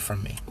locked away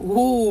from me.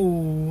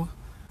 Ooh.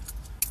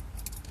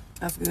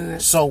 That's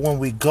good. So when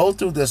we go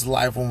through this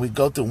life, when we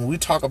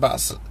talk about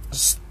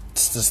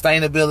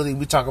sustainability,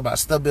 we talk about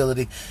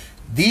stability,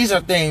 these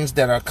are things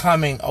that are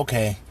coming,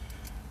 okay,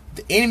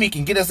 the enemy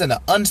can get us in an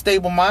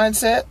unstable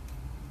mindset.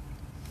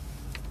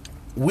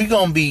 We're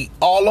going to be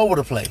all over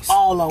the place.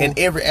 All over. In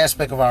every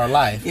aspect of our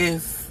life.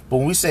 Yes. But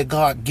when we say,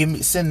 God,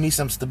 send me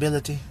some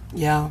stability.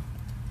 Yeah.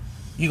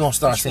 You're going to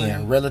start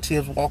seeing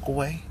relatives walk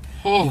away.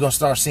 You're going to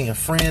start seeing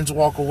friends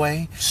walk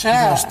away. You're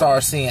going to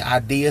start seeing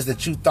ideas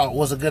that you thought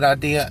was a good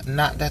idea.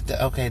 Not that,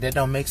 that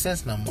don't make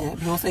sense no more.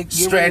 Yeah,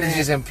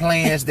 strategies and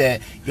plans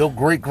that your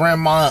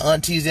great-grandma and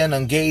aunties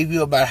and gave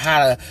you about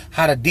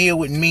how to deal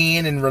with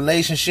men and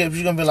relationships.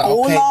 You're going to be like,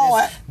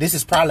 okay, this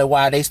is probably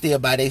why they still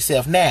by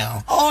themselves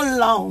now. Oh,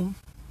 Lord.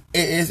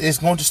 It's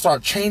going to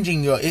start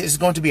changing it's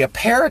going to be a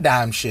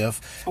paradigm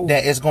shift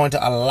that is going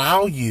to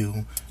allow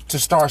you to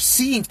start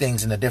seeing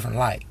things in a different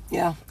light.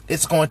 Yeah.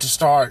 It's going to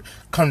start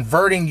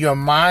converting your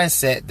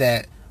mindset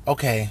that,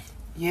 okay,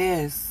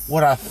 yes,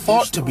 what I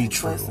thought to be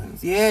true.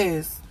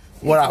 Yes.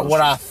 What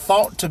I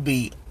thought to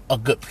be a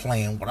good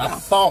plan. What I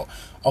thought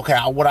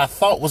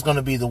was going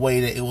to be the way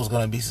that it was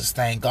going to be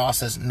sustained. God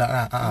says, no,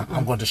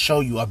 I'm going to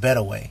show you a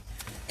better way.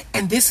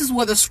 And this is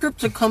where the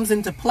scripture comes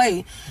into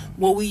play,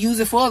 where we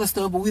use it for other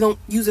stuff, but we don't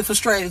use it for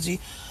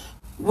strategy.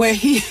 Where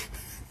he...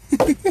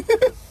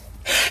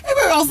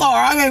 I'm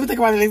sorry, I can't even think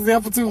about an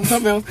example too,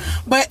 something else.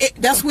 But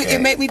that's what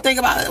it made me think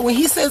about it. When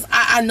he says,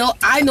 I know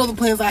the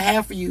plans I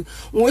have for you.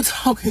 When we're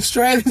talking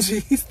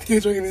strategy, he's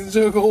still drinking his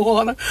jug of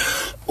water.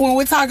 When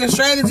we're talking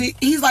strategy,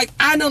 he's like,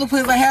 I know the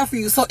plans I have for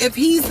you. So if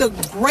he's the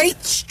great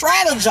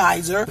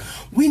strategizer,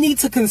 we need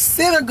to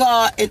consider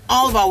God in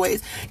all of our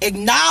ways.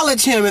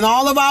 Acknowledge him in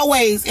all of our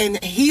ways.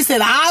 And he said,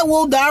 I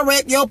will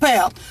direct your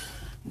path.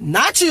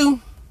 Not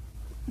you.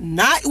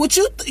 Not what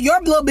your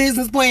little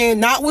business plan,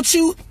 not what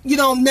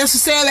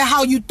necessarily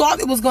how you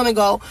thought it was going to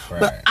go,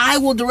 but I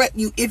will direct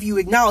you if you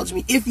acknowledge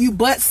me, if you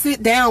but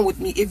sit down with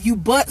me, if you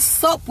but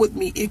sup with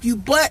me, if you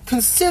but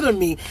consider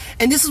me.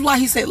 And this is why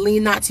he said,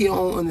 lean not to your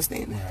own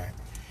understanding. Right.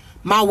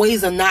 My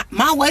ways are not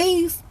my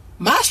ways.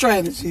 My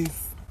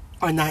strategies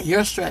are not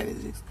your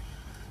strategies.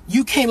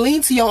 You can't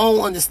lean to your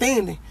own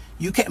understanding.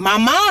 You can't. My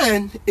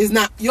mind is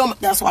not your.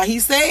 That's why he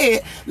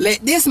said,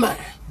 let this mind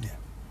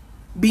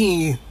be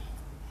in you,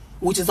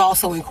 which is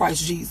also in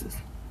Christ Jesus.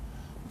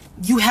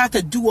 You have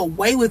to do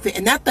away with it.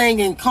 And that thing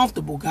ain't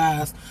comfortable,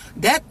 guys.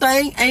 That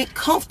thing ain't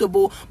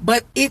comfortable,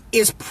 but it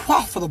is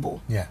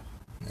profitable. Yeah,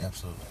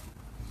 absolutely.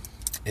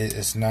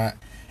 It's not.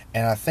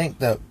 And I think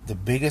the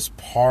biggest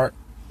part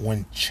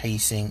when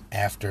chasing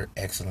after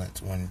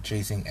excellence, when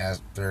chasing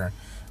after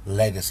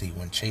legacy,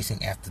 when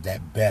chasing after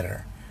that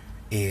better,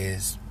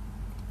 is,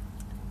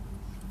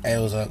 it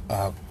was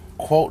a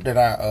quote that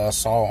I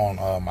saw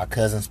on my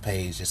cousin's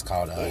page. It's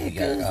called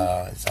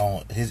it's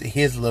on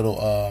his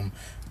little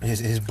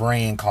his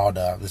brand called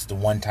it's the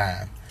One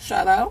Time.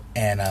 Shout out.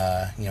 And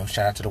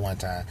shout out to the One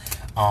Time.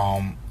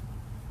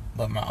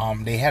 But my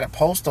they had a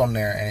post on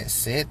there and it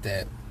said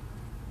that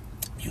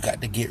you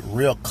got to get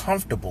real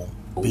comfortable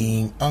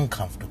being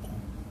uncomfortable.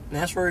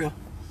 That's real.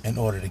 In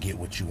order to get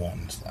what you want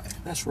in this life.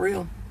 That's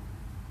real.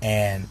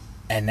 And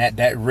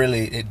that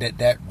really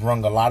that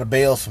rung a lot of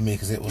bells for me,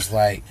 because it was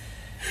like,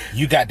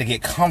 you got to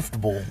get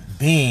comfortable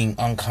being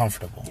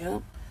uncomfortable.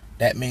 Yep.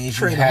 That means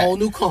create a whole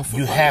new comfort.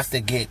 You have to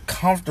get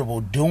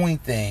comfortable doing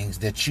things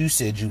that you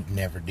said you'd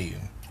never do.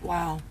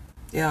 Wow.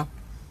 Yeah.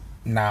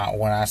 Now,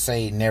 when I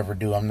say never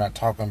do, I'm not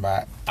talking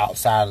about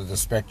outside of the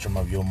spectrum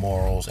of your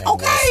morals and and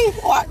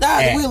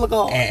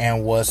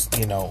what's,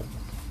 you know,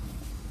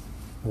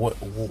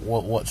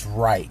 what's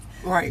right.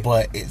 Right.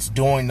 But it's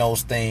doing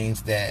those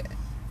things that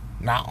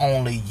not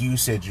only you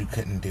said you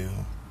couldn't do.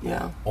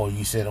 Yeah. Or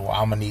you said, well,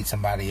 I'm gonna need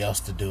somebody else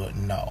to do it.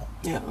 No.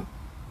 Yeah.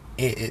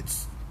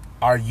 It's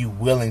are you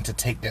willing to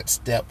take that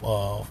step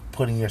of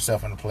putting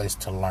yourself in a place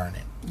to learn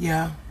it?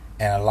 Yeah.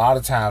 And a lot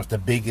of times the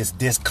biggest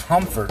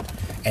discomfort,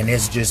 and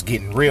it's just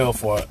getting real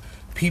for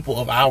people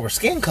of our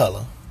skin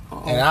color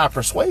and our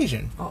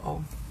persuasion.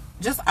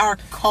 Just our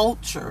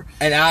culture.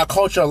 And our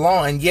culture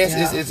alone. And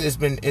yes,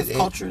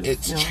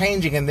 it's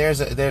changing, and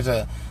there's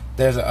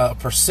a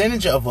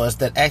percentage of us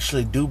that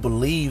actually do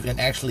believe and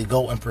actually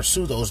go and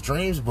pursue those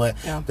dreams, but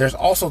there's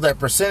also that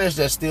percentage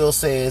that still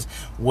says,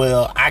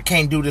 well, I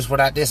can't do this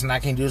without this, and I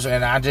can't do this,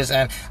 and I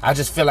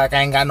just feel like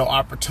I ain't got no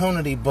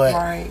opportunity. But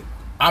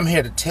I'm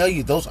here to tell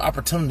you, those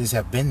opportunities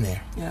have been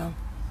there. Yeah.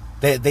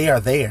 They are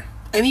there.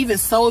 And even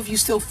so, if you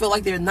still feel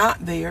like they're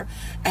not there,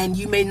 and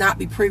you may not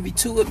be privy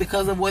to it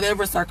because of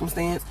whatever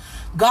circumstance,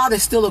 God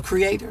is still a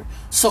creator.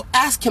 So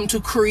ask him to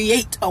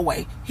create a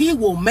way. He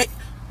will make...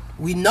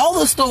 We know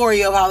the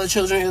story of how the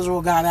children of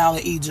Israel got out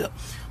of Egypt,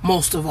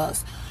 most of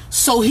us.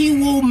 So he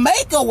will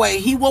make a way.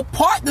 He will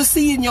part the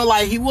sea in your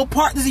life. He will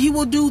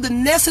do the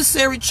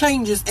necessary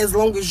changes as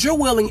long as you're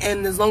willing,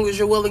 and as long as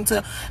you're willing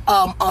to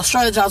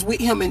strategize with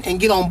him and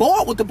get on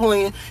board with the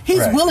plan.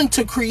 He's willing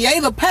to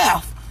create a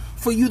path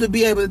for you to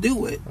be able to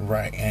do it.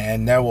 Right.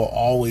 And there will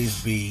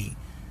always be...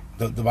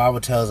 The Bible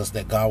tells us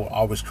that God will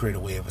always create a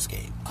way of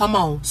escape. Come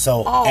on.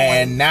 So,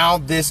 and now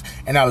this,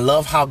 and I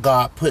love how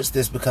God puts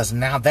this, because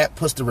now that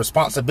puts the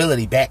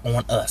responsibility back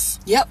on us.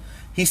 Yep.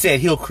 He said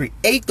he'll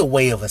create the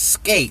way of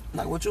escape,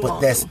 like what you but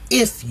want that's to.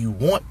 If you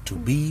want to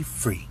be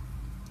free.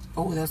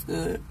 Oh, that's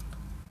good.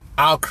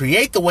 I'll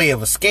create the way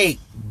of escape,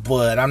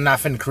 but I'm not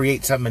finna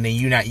create something and then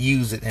you not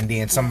use it and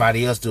then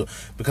somebody else do it.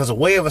 Because a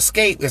way of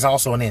escape is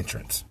also an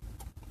entrance.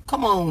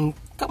 Come on.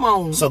 Come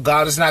on. So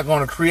God is not going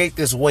to create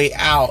this way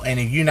out, and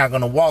if you're not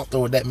going to walk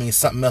through it, that means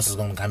something else is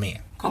going to come in.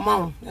 Come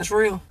on. That's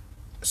real.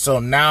 So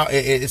now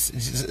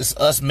it's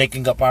us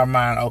making up our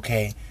mind,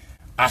 okay,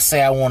 I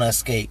say I want to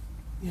escape.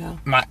 Yeah.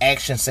 My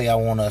actions say I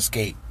want to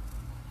escape.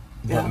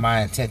 But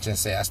my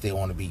intentions say I still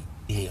want to be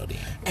healed in.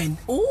 And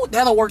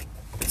that'll work.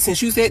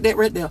 Since you said that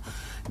right there.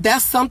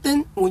 That's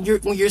something when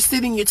you're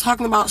sitting, you're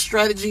talking about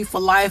strategy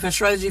for life and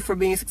strategy for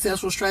being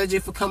successful, strategy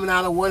for coming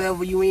out of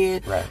whatever you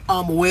in,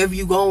 wherever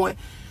you going,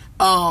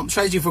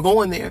 strategy for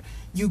going there.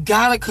 You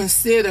gotta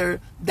consider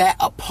that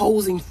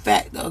opposing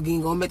factor.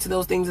 Again, going back to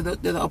those things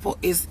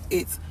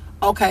it's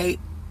okay.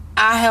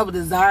 I have a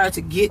desire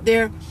to get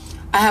there.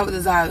 I have a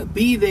desire to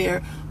be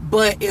there.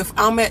 But if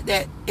I'm at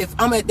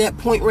that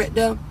point right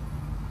there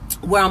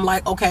where I'm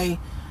like, okay,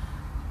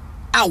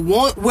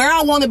 where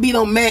I want to be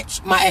don't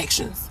match my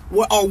actions.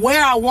 Or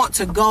where I want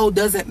to go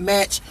doesn't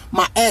match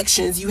my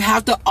actions. You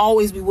have to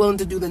always be willing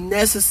to do the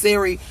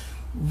necessary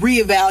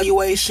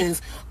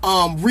reevaluations,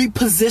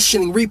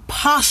 repositioning,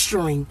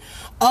 reposturing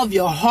of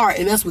your heart,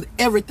 and that's with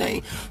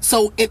everything.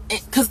 So,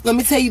 because let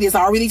me tell you this,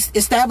 I already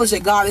established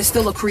that God is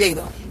still a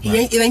creator.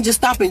 It ain't just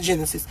stopping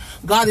Genesis.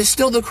 God is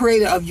still the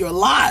creator of your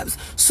lives.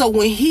 So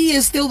when He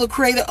is still the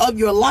creator of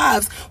your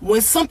lives,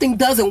 when something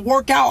doesn't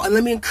work out, and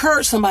let me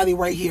encourage somebody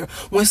right here,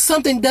 when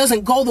something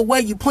doesn't go the way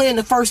you planned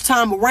the first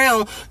time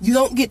around, you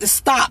don't get to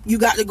stop. You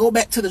got to go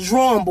back to the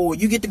drawing board.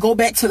 You get to go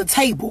back to the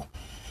table.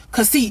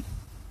 Because see,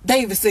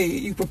 David said,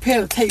 you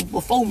prepare the table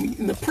before me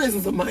in the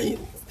presence of my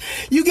enemies.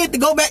 You get to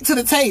go back to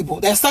the table.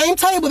 That same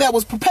table that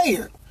was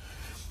prepared.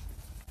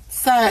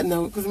 Side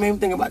note, because it made me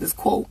think about this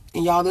quote.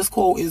 And y'all, this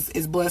quote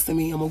is blessing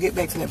me. I'm going to get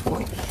back to that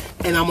point.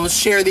 And I'm going to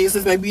share this.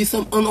 This may be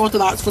some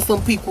unorthodox for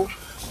some people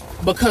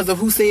because of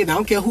who said it. I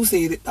don't care who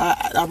said it.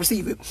 I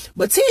receive it.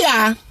 But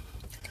T.I.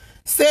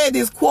 said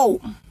this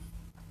quote.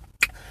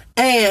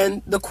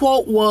 And the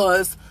quote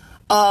was,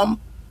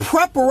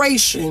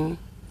 preparation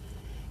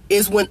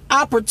is when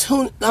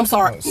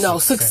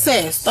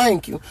success.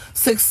 Thank you.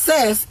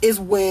 Success is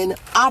when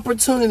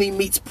opportunity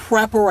meets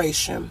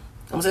preparation.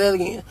 I'm going to say that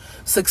again.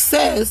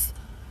 Success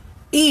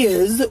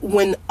is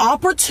when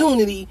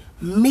opportunity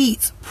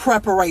meets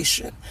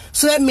preparation.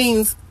 So that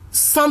means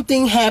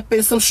something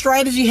happened, some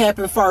strategy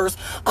happened first.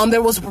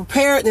 There was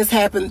preparedness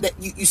happened, that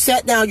you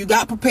sat down, you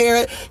got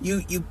prepared,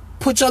 you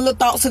put your little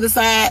thoughts to the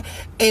side,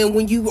 and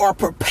when you are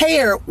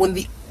prepared, when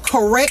the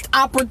correct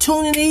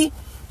opportunity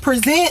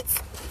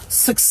presents,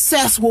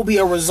 success will be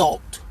a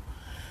result.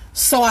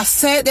 So I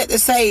said that to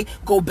say,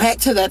 go back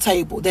to that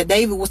table that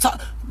David was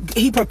talking.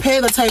 He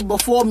prepared the table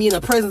before me in the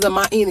presence of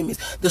my enemies.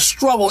 The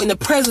struggle, in the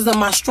presence of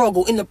my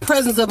struggle, in the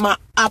presence of my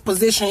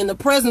opposition, in the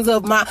presence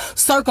of my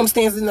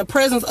circumstances, in the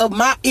presence of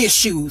my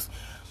issues.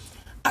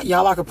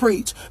 Y'all, I could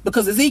preach.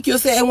 Because Ezekiel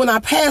said, and when I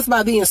passed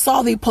by thee and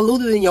saw thee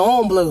polluted in your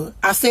own blood,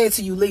 I said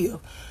to you,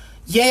 live.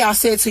 Yea, I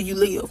said to you,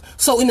 live.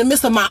 So in the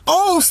midst of my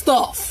own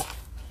stuff,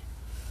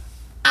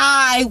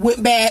 I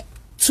went back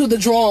to the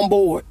drawing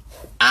board.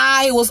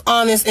 I was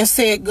honest and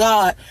said,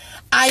 God,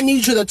 I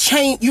need you to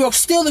change. You're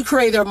still the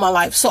creator of my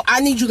life, so I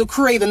need you to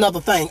create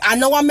another thing. I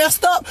know I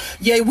messed up.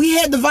 Yeah, we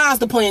had devised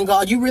the plan,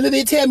 God. You really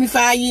did tell me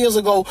 5 years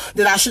ago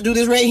that I should do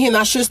this right here, and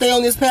I should stay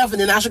on this path,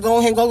 and then I should go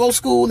ahead and go to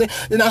school, and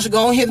then I should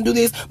go ahead and do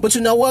this. But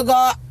you know what,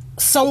 God?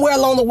 Somewhere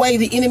along the way,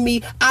 the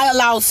enemy, I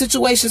allowed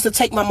situations to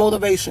take my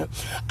motivation.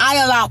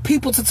 I allowed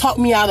people to talk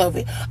me out of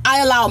it.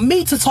 I allowed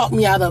me to talk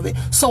me out of it.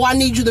 So I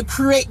need you to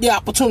create the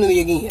opportunity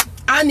again.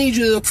 I need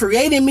you to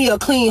create in me a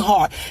clean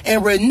heart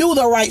and renew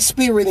the right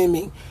spirit in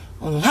me.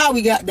 I don't know how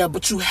we got there,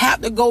 but you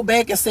have to go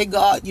back and say,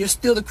 God, you're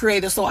still the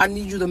creator, so I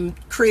need you to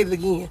create it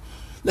again.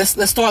 Let's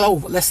start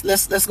over.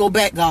 Let's go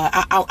back, God.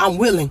 I'm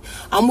willing.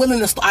 I'm willing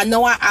to start. I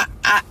know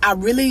I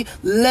really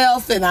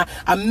left and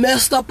I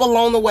messed up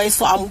along the way,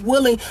 so I'm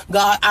willing,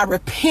 God. I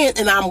repent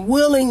and I'm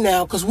willing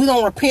now, because we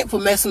don't repent for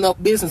messing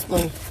up business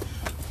plans.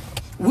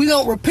 We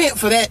don't repent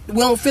for that.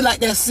 We don't feel like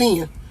that's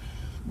sin.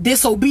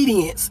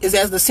 Disobedience is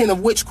as the sin of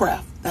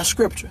witchcraft. That's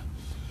scripture.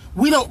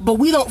 We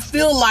don't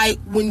feel like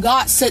when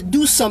God said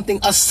do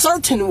something a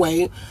certain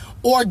way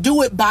or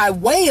do it by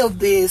way of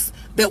this,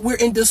 that we're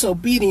in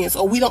disobedience,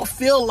 or we don't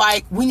feel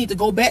like we need to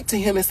go back to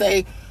him and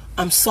say,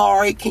 I'm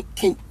sorry,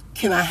 can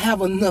I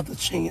have another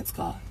chance,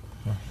 God?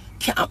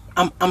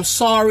 I'm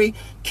sorry,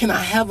 can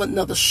I have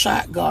another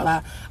shot,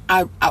 God?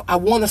 I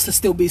want us to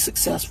still be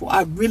successful.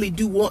 I really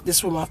do want this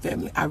for my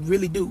family. I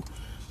really do.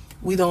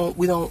 We don't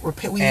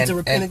repent. We need to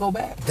repent and go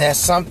back. That's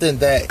something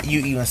that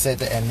you even said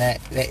that, and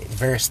that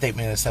very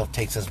statement in itself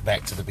takes us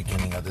back to the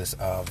beginning of this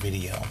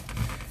video.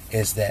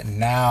 Is that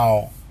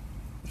now?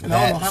 And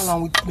I don't know how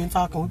long we've been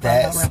talking. We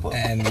probably gotta wrap up.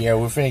 And yeah,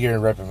 we're finna get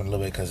wrap up in a little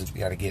bit, because we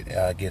gotta get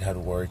her to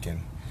work, and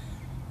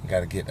we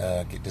gotta get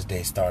this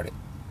day started.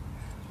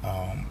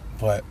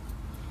 But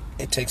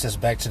it takes us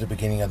back to the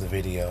beginning of the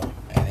video,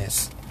 and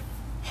it's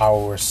how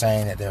we're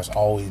saying that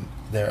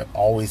there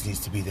always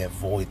needs to be that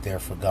void there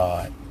for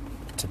God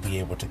to be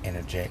able to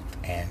interject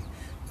and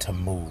to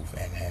move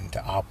and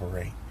to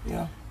operate.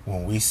 Yeah.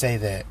 When we say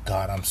that,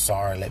 God, I'm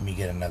sorry, let me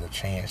get another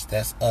chance,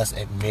 that's us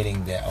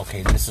admitting that,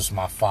 okay, this was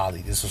my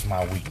folly, this was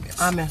my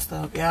weakness. I messed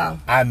up, yeah.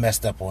 I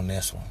messed up on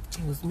this one.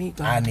 It was me,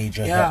 God. I need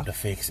your help to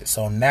fix it.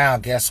 So now,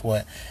 guess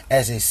what?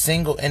 As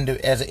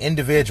an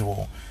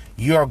individual,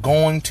 you're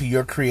going to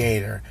your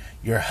creator,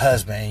 your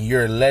husband, and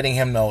you're letting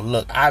him know,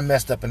 look, I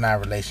messed up in our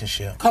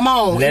relationship. Come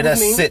on. Let us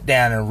sit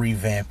down and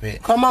revamp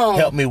it. Come on.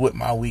 Help me with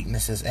my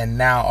weaknesses. And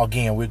now,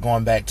 again, we're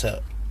going back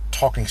to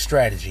talking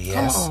strategy,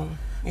 yes? Come on.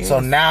 Yes.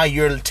 So now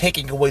you're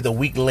taking away the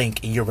weak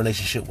link in your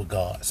relationship with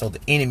God, so the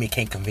enemy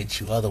can't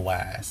convince you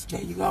otherwise. There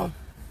you go.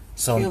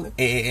 So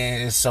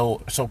it's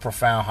so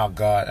profound how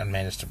God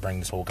managed to bring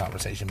this whole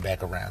conversation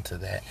back around to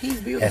that.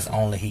 He's beautiful. As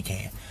only He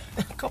can.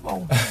 Come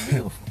on, he's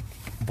beautiful.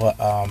 But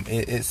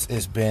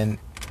it's been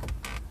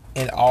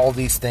in all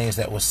these things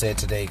that was said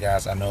today,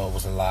 guys. I know it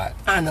was a lot.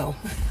 I know.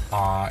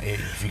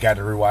 If you got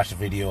to rewatch the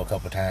video a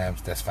couple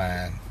times, that's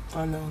fine.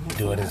 I know.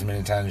 Do it as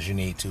many times as you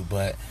need to,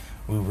 but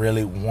we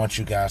really want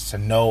you guys to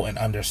know and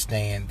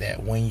understand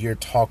that when you're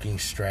talking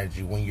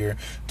strategy, when you're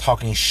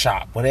talking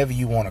shop, whatever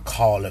you want to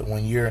call it,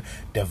 when you're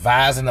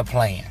devising a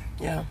plan,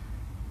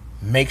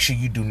 make sure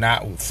you do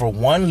not, for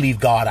one, leave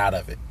God out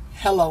of it.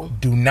 Hello.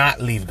 Do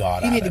not leave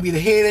God out of it. He needs to be the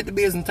head at the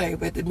business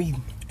table at the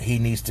meeting. He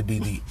needs to be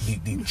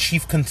the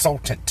chief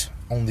consultant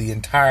on the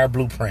entire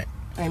blueprint.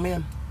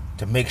 Amen.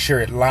 To make sure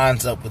it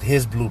lines up with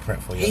his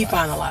blueprint for you. He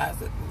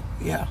finalized it.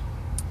 Yeah.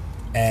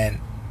 And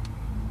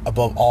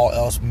above all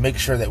else, make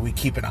sure that we're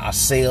keeping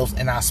ourselves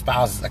and our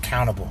spouses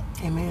accountable.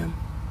 Amen.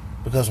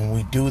 Because when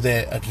we do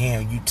that,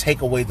 again, you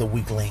take away the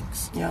weak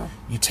links. Yeah.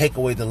 You take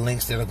away the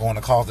links that are going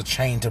to cause the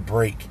chain to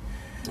break.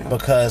 Yeah.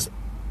 Because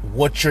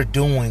what you're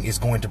doing is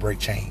going to break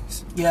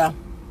chains. Yeah.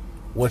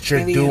 What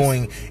you're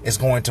doing is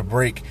going to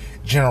break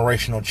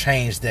generational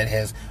chains that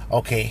has,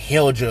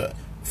 held your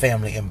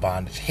family in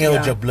bondage,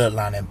 held your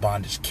bloodline in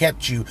bondage,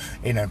 kept you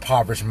in an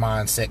impoverished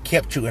mindset,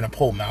 kept you in a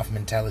pole mouth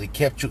mentality,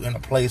 kept you in a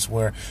place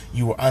where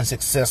you were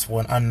unsuccessful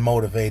and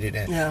unmotivated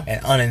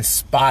and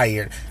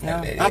uninspired.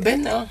 Yeah. I've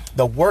been there.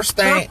 The worst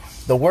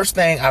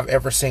thing I've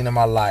ever seen in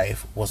my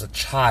life was a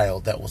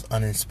child that was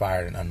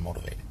uninspired and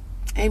unmotivated.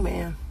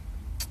 Amen.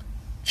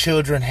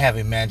 Children have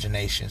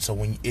imagination, so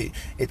when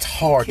it's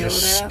hard to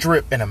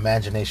strip an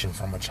imagination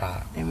from a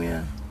child.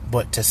 Amen.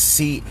 But to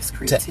see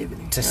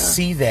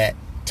see that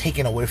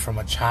taken away from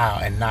a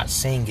child and not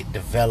seeing it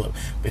develop,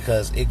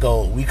 because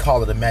we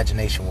call it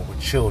imagination when we're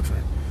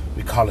children,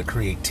 we call it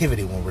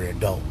creativity when we're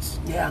adults.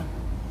 Yeah.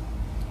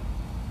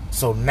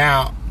 So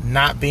now,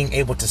 not being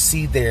able to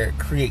see their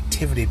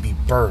creativity be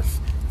birthed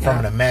from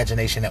an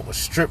imagination that was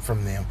stripped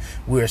from them,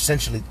 we're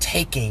essentially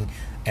taking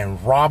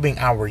and robbing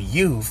our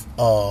youth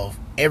of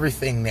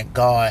everything that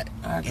God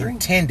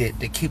intended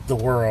to keep the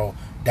world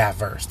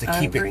diverse, to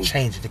keep it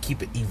changing, to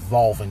keep it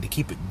evolving, to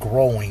keep it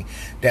growing.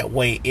 That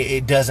way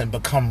it doesn't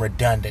become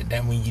redundant.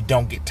 That when you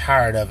don't get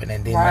tired of it,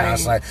 and then now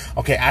it's like,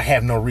 okay, I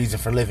have no reason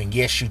for living.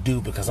 Yes, you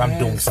do, because I'm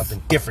doing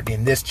something different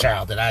in this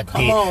child that I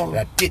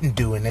didn't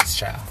do in this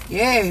child.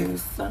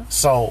 Yes.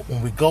 So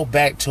when we go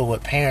back to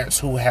it, parents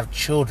who have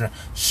children,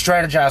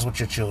 strategize with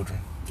your children.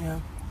 Yeah.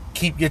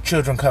 Keep your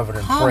children covered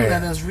in prayer.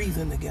 Let us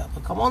reason together.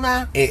 Come on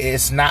now.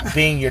 It's not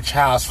being your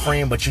child's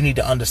friend, but you need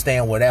to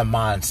understand where their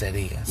mindset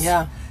is.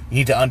 Yeah. You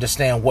need to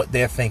understand what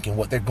they're thinking,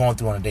 what they're going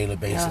through on a daily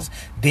basis.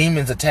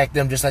 Demons attack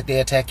them just like they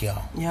attack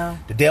y'all. Yeah.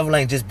 The devil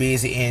ain't just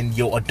busy in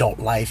your adult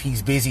life.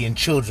 He's busy in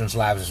children's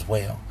lives as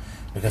well.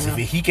 Because if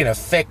he can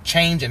affect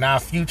change in our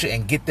future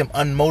and get them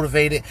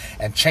unmotivated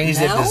and change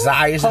their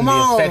desires and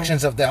the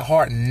affections of their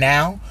heart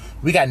now,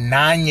 we got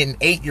 9 and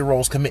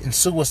 8-year-olds committing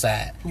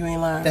suicide. You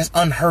ain't lying. That's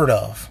unheard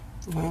of.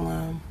 You ain't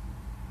lying.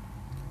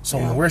 So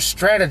when we're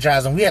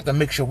strategizing, we have to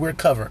make sure we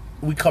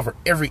cover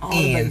every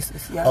end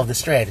of the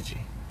strategy.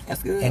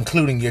 That's good.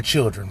 Including your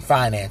children,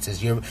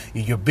 finances,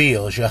 your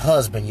bills, your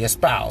husband, your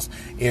spouse,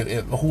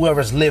 if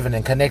whoever's living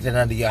and connected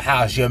under your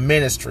house, your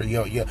ministry,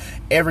 your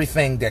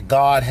everything that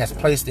God has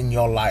placed in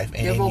your life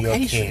and in your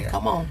care.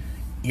 Come on.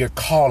 Your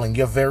calling,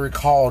 you're very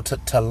called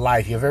to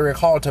life, you're very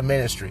called to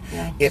ministry.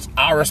 Yeah. It's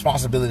our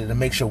responsibility to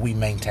make sure we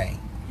maintain.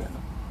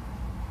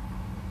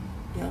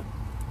 Yeah.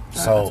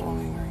 So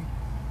totally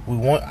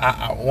agree.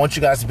 I want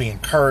you guys to be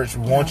encouraged.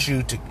 We want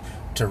you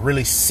to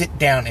really sit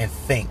down and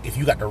think. If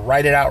you got to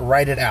write it out,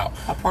 write it out.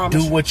 I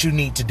promise. Do what you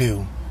need to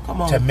do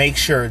to make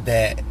sure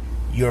that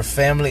your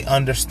family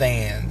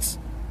understands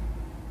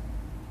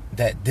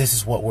that this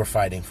is what we're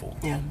fighting for.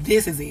 Yeah,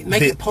 this is it.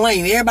 Make it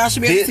plain. Everybody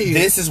should be able to see it.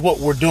 This is what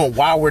we're doing,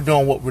 why we're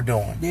doing what we're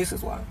doing. This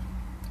is why.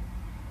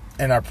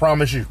 And I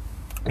promise you,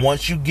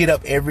 once you get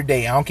up every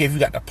day, I don't care if you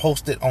got to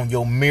post it on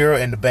your mirror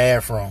in the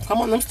bathroom.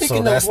 Come on, I'm sticking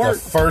so those words.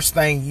 That's the first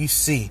thing you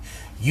see.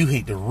 You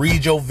need to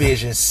read your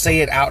vision, say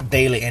it out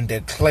daily, and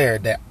declare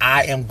that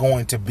I am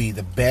going to be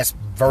the best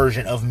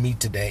version of me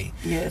today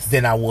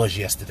than I was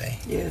yesterday.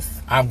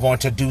 Yes. I'm going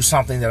to do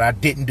something that I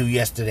didn't do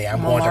yesterday.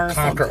 I'm going to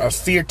conquer a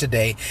fear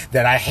today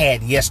that I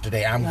had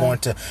yesterday. I'm going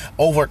to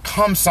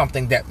overcome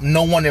something that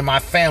no one in my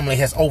family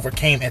has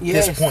overcame at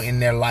this point in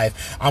their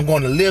life. I'm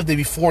going to live to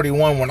be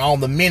 41 when all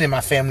the men in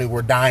my family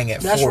were dying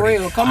at 40. That's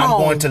real. Come on. I'm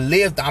going to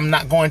live. I'm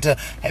not going to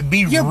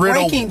be riddled. You're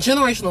breaking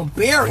generational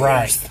barriers.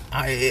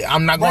 Right.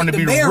 I'm not going to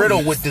be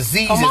riddled with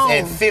diseases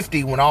at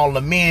 50 when all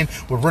the men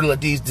were riddled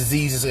with these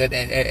diseases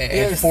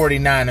at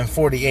 49 and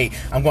 48.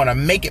 I'm going to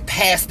make it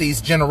past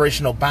these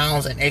generational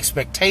bounds and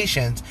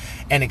expectations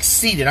and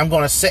exceed it. I'm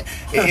going to say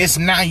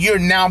you're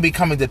now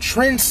becoming the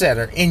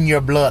trendsetter in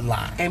your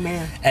bloodline.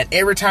 Amen. And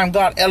every time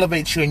God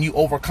elevates you and you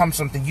overcome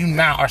something, you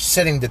now are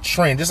setting the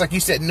trend. Just like you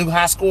set new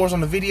high scores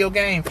on the video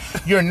game,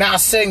 you're now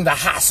setting the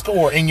high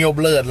score in your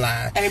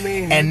bloodline.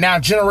 Amen. And now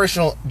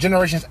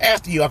generations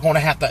after you are going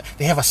to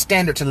they have a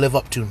standard to live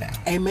up to now.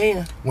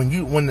 Amen. When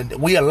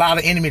we allow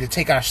the enemy to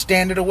take our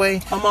standard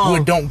away,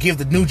 we don't give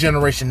the new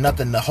generation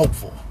nothing to hope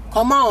for.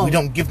 Come on. We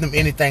don't give them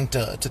anything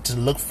to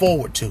look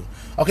forward to.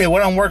 Okay,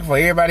 what I'm working for,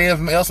 everybody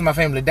else in my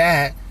family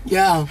died.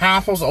 Yeah. How am I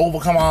supposed to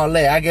overcome all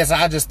that? I guess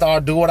I just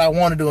start do what I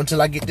want to do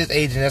until I get this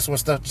age, and that's when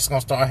stuff just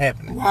gonna start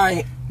happening.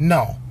 Right.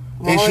 No.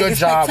 It's your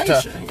job to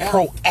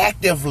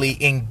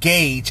proactively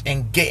engage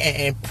and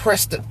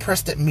press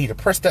that meter,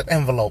 press that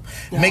envelope.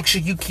 Yeah. Make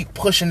sure you keep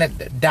pushing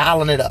that,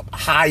 dialing it up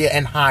higher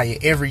and higher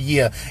every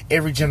year,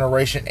 every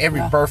generation,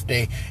 every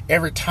birthday.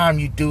 Every time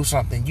you do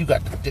something, you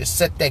got to just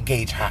set that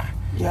gauge high.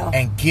 Yeah.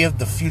 And give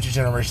the future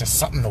generation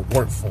something to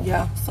work for.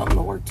 Yeah, something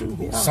to work to.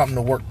 Yeah. Something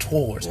to work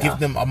towards. Yeah. Give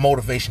them a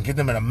motivation. Give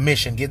them a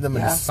mission. Give them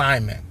an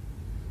assignment.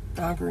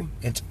 I agree.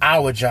 It's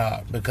our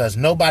job because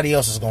nobody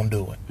else is going to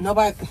do it.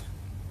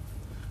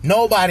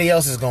 Nobody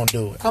else is going to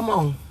do it. Come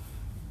on.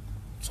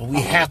 So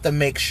we have to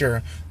make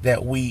sure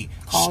that we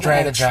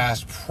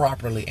strategize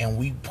properly and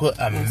we put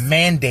a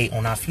mandate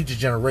on our future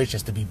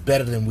generations to be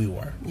better than we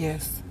were.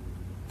 Yes,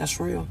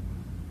 that's real.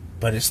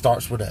 But it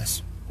starts with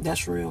us.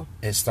 That's real.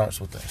 It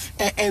starts with us.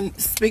 And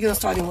speaking of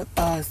starting with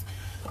us,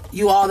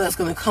 you all that's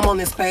going to come on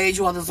this page,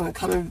 you all that's going to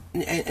come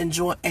and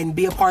join and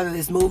be a part of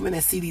this movement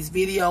and see these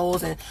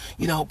videos and,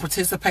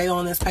 participate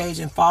on this page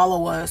and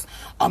follow us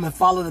and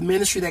follow the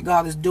ministry that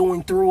God is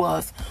doing through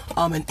us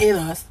and in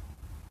us.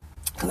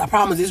 Because I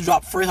promise this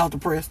dropped fresh out the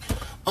press.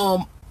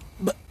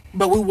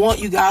 But we want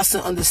you guys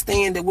to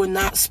understand that we're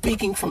not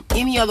speaking from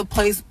any other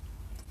place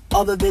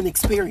other than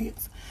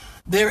experience.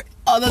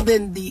 Other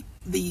than the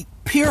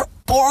pure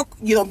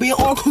being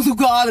oracles of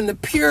God and the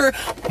pure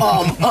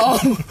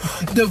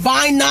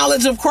divine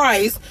knowledge of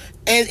Christ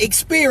and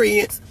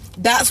experience.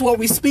 That's what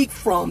we speak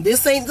from.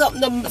 This ain't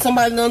something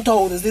somebody done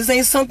told us. This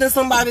ain't something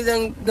somebody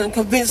done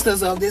convinced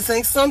us of. This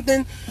ain't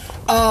something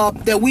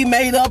that we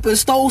made up and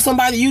stole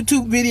somebody's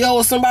YouTube video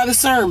or somebody's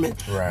sermon.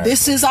 Right.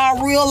 This is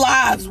our real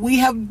lives. We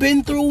have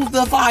been through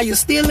the fire,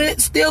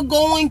 still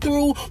going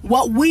through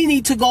what we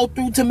need to go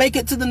through to make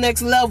it to the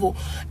next level.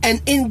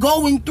 And in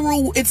going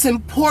through, it's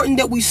important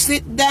that we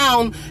sit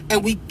down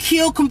and we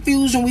kill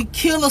confusion, we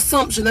kill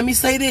assumption. Let me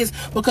say this,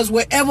 because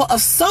wherever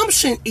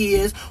assumption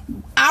is,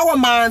 our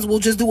minds will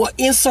just do an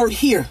insert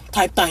here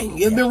type thing.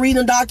 You've been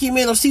reading a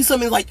document or see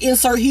something like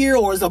insert here,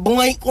 or is a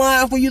blank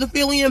line for you to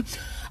fill in.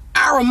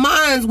 Our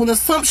minds, when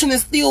assumption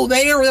is still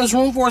there's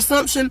room for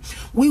assumption,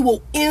 we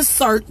will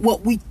insert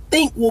what we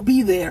think will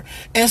be there.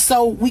 And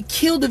so we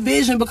kill the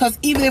vision, because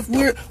even if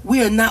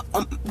we are not,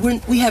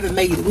 we haven't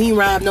made it. We ain't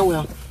arrived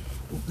nowhere.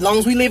 As long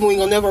as we live, we ain't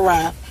gonna never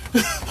arrive.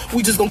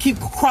 We just gonna keep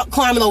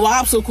climbing over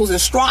obstacles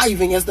and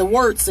striving, as the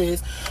word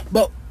says.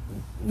 But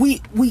we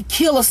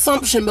kill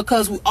assumption,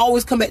 because we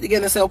always come back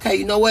together and say, okay,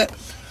 you know what?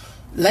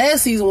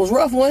 Last season was a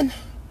rough one.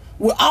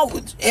 We're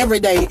always, every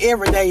day,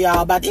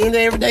 y'all. By the end of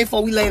every day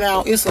before we lay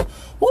down, it's a,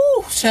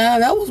 whoo,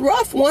 child, that was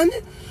rough, wasn't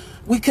it?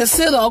 We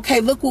consider,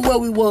 okay, look at where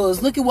we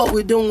was. Look at what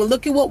we're doing.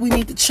 Look at what we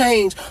need to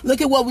change.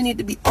 Look at what we need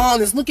to be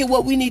honest. Look at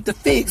what we need to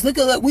fix. Look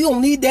at that. We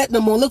don't need that no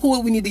more. Look at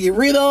what we need to get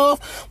rid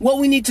of, what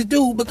we need to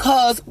do,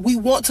 because we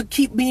want to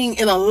keep being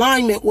in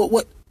alignment with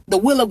what the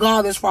will of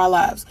God is for our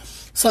lives.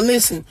 So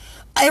listen,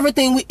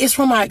 everything it's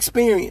from our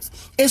experience.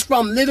 It's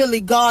from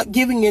literally God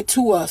giving it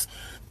to us.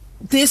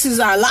 This is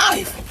our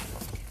life.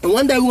 And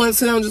one day we want to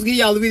sit down and just give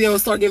y'all the video and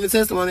start giving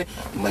testimony.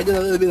 We might do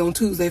a little bit on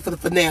Tuesday for the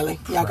finale.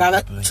 Y'all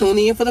gotta tune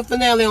in for the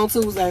finale on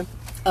Tuesday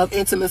of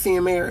Intimacy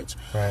in Marriage.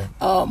 Right.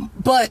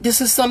 But this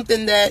is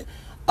something that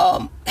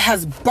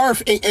has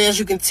birth, and as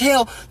you can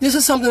tell, this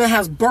is something that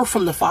has birth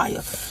from the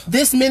fire.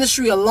 This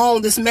ministry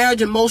alone, this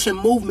Marriage in Motion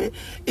movement,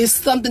 is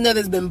something that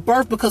has been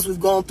birthed because we've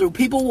gone through.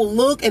 People will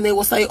look and they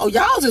will say, oh,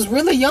 y'all just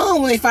really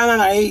young, when they find out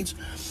our age.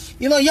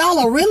 You know, y'all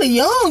are really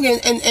young,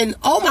 and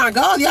oh my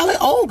God, y'all like,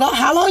 oh God,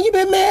 how long you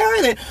been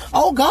married? And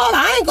oh God,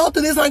 I ain't go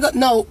through this.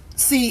 No,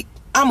 see,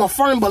 I'm a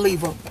firm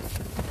believer,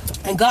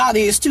 and God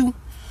is too,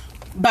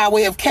 by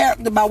way of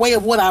character, by way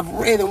of what I've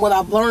read and what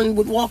I've learned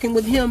with walking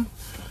with Him.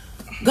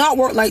 God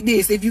worked like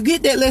this. If you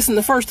get that lesson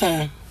the first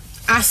time,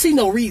 I see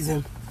no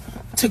reason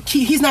to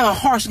keep. He's not a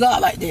harsh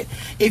God like that.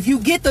 If you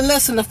get the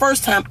lesson the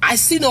first time, I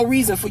see no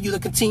reason for you to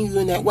continue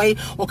in that way,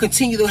 or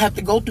continue to have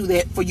to go through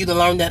that for you to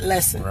learn that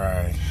lesson.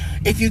 Right.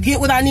 If you get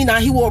what I need now,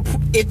 He will.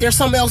 If there's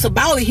something else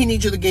about it He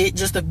needs you to get,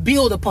 just to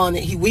build upon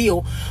it, He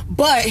will.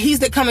 But He's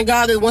the kind of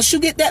God that once you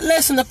get that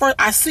lesson the first,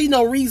 I see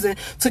no reason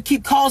to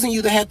keep causing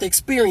you to have to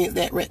experience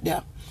that right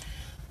there.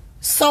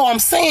 So I'm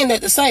saying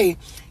that to say,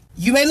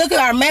 you may look at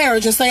our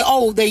marriage and say,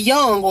 oh, they're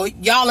young, or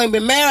y'all ain't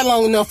been married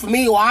long enough for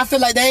me, or I feel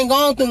like they ain't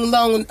gone through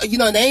long,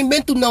 they ain't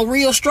been through no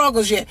real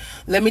struggles yet.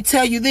 Let me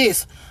tell you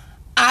this.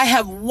 I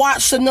have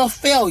watched enough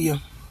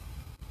failure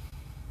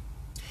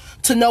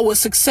to know what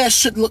success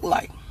should look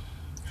like.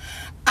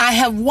 I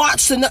have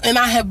watched enough, and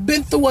I have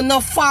been through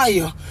enough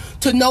fire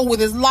to know what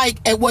it's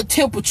like, at what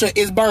temperature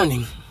it's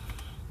burning.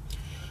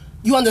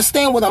 You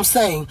understand what I'm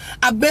saying?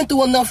 I've been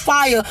through enough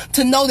fire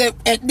to know that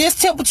at this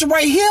temperature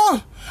right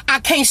here, I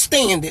can't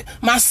stand it.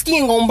 My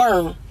skin gonna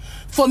burn.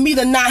 For me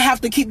to not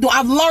have to keep doing.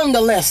 I've learned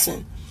a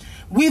lesson.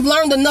 We've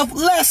learned enough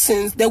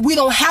lessons that we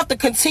don't have to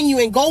continue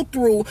and go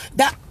through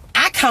that.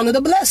 I count it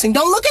a blessing.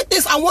 Don't look at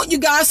this. I want you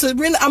guys to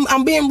really,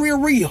 I'm being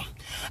real.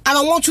 I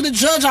don't want you to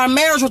judge our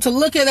marriage or to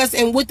look at us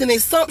and with an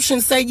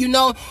assumption say,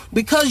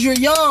 because you're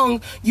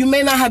young, you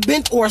may not have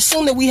been, or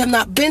assume that we have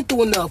not been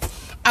through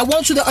enough. I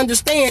want you to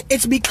understand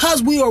it's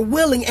because we are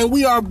willing, and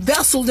we are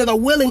vessels that are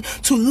willing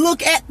to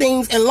look at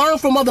things and learn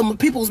from other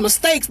people's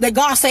mistakes, that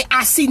God say,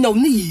 I see no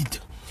need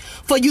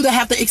for you to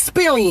have to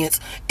experience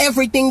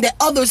everything that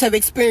others have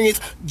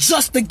experienced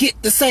just to get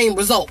the same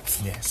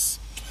results. Yes.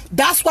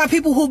 That's why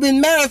people who've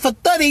been married for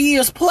 30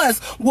 years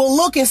plus will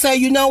look and say,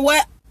 you know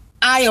what?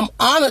 I am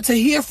honored to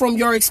hear from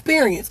your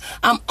experience.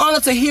 I'm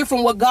honored to hear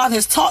from what God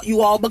has taught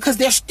you all, because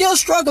they're still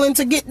struggling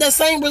to get that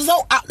same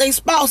result out their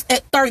spouse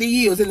at 30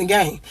 years in the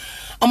game.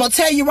 I'm going to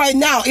tell you right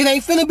now, it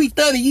ain't finna be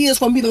 30 years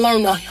for me to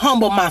learn to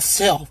humble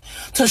myself,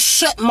 to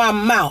shut my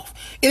mouth.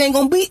 It ain't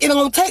going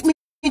to take me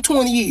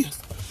 20 years,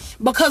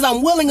 because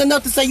I'm willing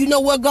enough to say, you know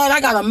what, God, I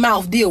got a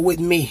mouth, deal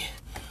with me.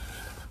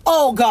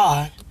 Oh,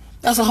 God,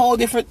 that's a whole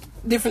different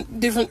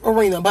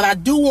arena. But I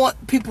do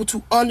want people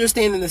to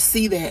understand and to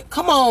see that.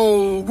 Come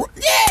on.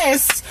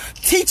 Yes,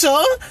 teacher.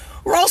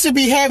 Rose should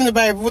be having the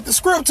baby with the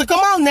scripture. Come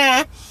on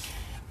now.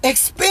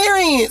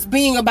 Experience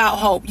being about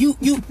hope. You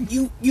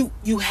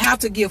have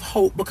to give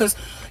hope, because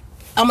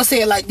I'm gonna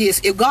say it like this: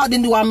 if God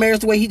didn't do our marriage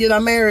the way He did our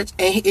marriage,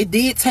 and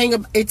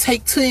it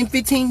take 10,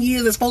 15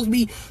 years, it's supposed to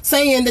be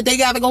saying that they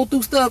got to go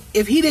through stuff.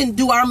 If He didn't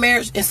do our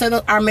marriage and set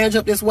up our marriage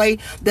up this way,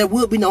 there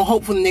will be no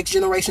hope for the next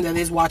generation that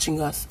is watching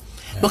us.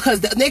 Yeah.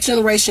 Because the next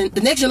generation,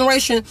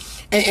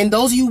 and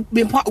those of you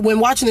been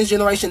watching this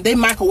generation, they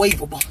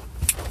microwavable.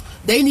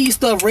 They need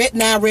stuff right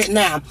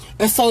now.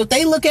 And so if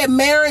they look at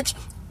marriage,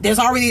 there's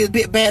already a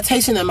bit bad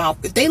taste in their mouth.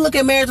 If they look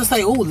at marriage and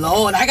say, oh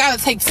Lord, I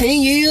gotta take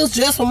 10 years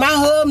just for my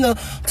husband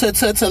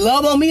to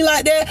love on me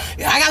like that.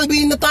 I gotta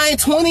be in the thing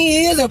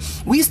 20 years and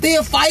we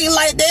still fighting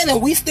like that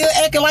and we still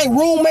acting like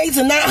roommates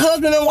and not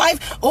husband and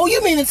wife. Oh,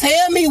 you mean to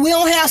tell me we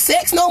don't have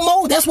sex no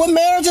more? That's what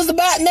marriage is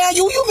about now?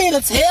 You mean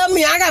to tell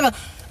me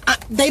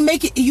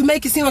you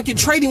make it seem like you're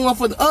trading one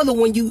for the other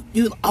when you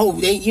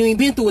ain't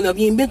been through enough.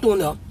 You ain't been through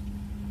enough.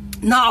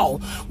 No,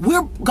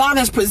 God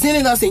has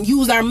presented us and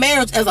used our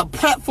marriage as a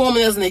platform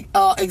and as an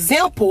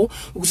example,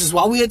 which is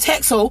why we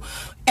attack so,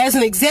 as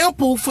an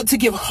example to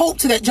give hope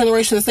to that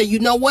generation and say, you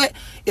know what?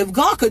 If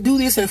God could do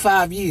this in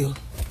 5 years,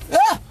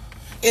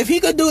 if he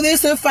could do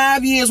this in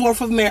 5 years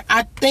worth of marriage,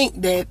 I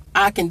think that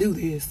I can do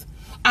this.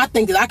 I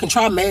think that I can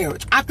try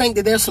marriage. I think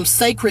that there's some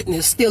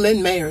sacredness still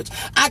in marriage.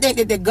 I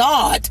think that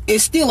God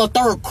is still a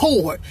third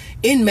chord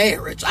in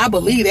marriage. I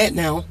believe that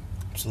now.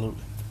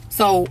 Absolutely.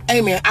 So,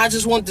 amen. I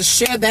just wanted to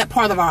share that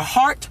part of our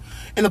heart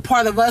and the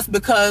part of us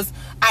because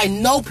I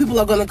know people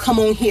are going to come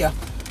on here.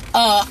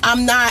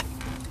 I'm not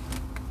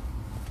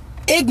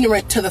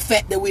ignorant to the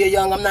fact that we are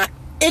young. I'm not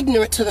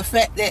ignorant to the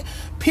fact that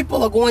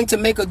people are going to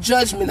make a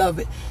judgment of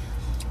it.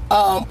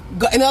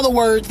 In other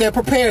words, they're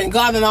preparing.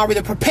 God had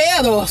already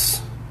prepared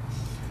us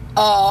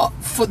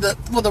for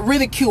the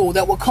ridicule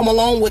that will come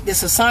along with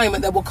this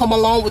assignment, that will come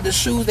along with the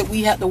shoes that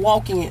we have to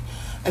walk in.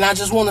 And I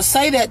just want to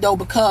say that though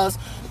because,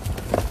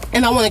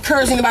 and I want to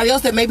encourage anybody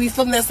else that may be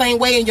feeling that same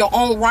way in your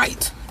own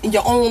right, in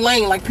your own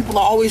lane, like people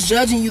are always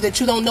judging you that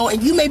you don't know,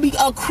 and you may be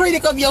a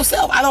critic of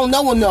yourself. I don't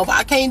know enough.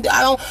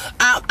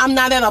 I'm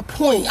not at a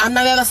point. I'm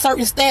not at a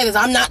certain status.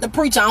 I'm not the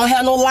preacher. I don't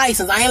have no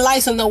license. I ain't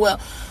licensed nowhere.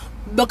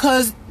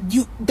 Because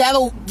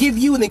that'll give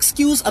you an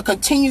excuse, a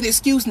continued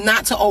excuse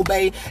not to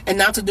obey and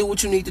not to do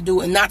what you need to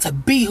do and not to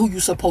be who you're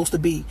supposed to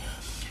be.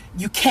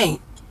 You can't.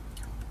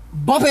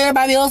 Bump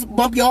everybody else,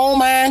 bump your own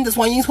mind. That's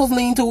why you ain't supposed to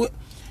lean to it.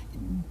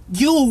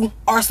 You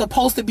are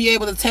supposed to be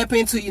able to tap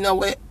into, you know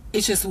what,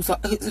 it's just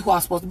who I'm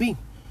supposed to be.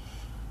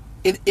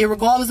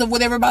 Regardless of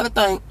what everybody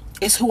think,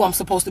 it's who I'm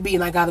supposed to be,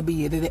 and I gotta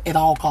be it at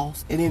all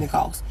costs, at any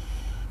cost.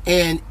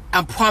 And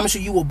I promise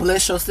you will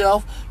bless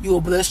yourself. You will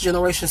bless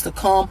generations to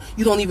come.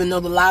 You don't even know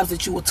the lives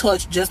that you will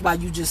touch just by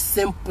you just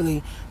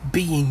simply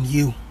being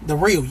you, the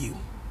real you.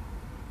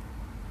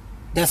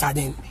 That's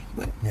identity.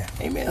 But yeah,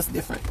 amen. That's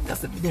different.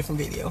 That's a different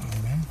video.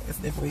 Amen. That's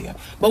a different video.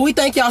 But we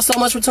thank y'all so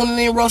much for tuning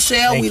in,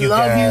 Rochelle. Thank we you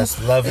love guys.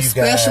 you. Love you guys.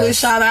 Especially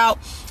shout out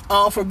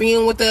for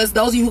being with us.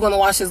 Those of you who are going to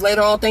watch this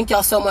later on, thank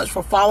y'all so much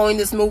for following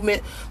this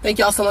movement. Thank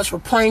y'all so much for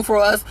praying for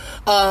us.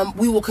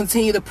 We will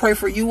continue to pray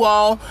for you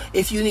all.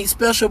 If you need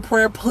special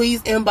prayer,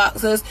 please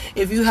inbox us.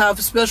 If you have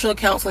special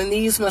counseling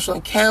needs,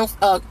 special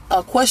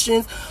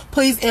questions,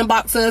 please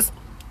inbox us.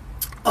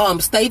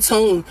 Stay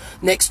tuned.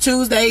 Next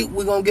Tuesday,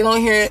 we're going to get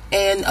on here,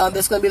 and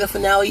that's going to be the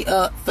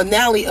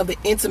finale of the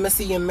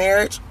Intimacy in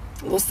Marriage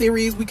little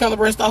series we kind of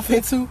burst off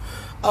into.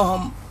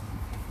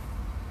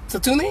 So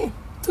tune in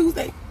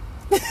Tuesday.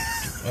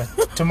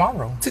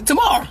 Tomorrow.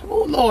 Tomorrow.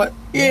 Oh Lord.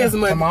 Yes,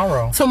 man.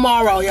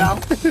 Tomorrow,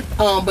 y'all.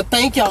 But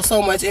thank y'all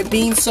so much. It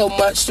means so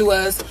much to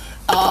us.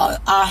 Our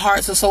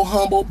hearts are so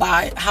humbled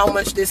by how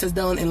much this has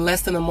done in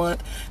less than a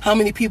month. How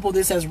many people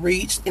this has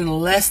reached in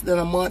less than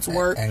a month's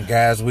work. And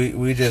guys,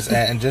 we just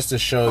and just to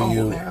show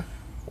you man.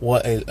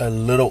 What a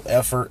little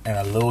effort and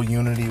a little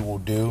unity will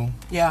do.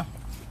 Yeah.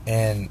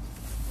 And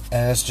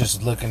it's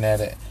just looking at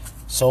it.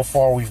 So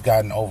far, we've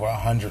gotten over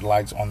 100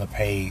 likes on the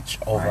page,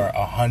 over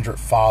 100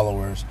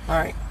 followers. All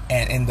right.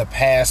 And in the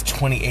past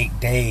 28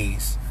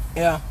 days,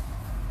 yeah,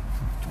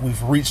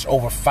 we've reached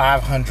over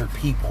 500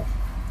 people.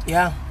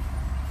 Yeah.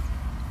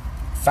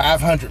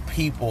 500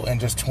 people in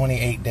just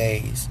 28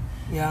 days.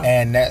 Yeah.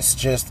 And that's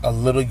just a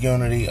little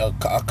unity, a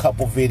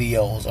couple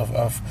videos of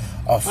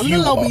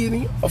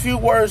a few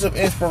words of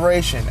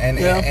inspiration, and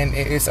and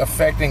it's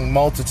affecting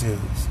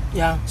multitudes.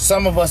 Yeah.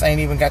 Some of us ain't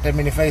even got that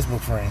many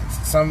Facebook friends.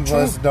 Some of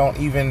us don't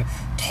even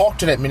talk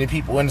to that many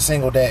people in a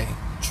single day.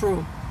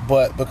 True.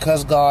 But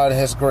because God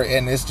has great,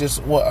 and it's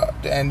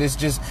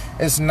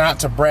not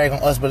to brag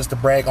on us, but it's to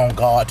brag on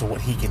God to what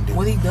He can do.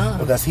 What He done.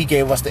 Because He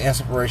gave us the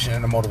inspiration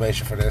and the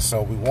motivation for this.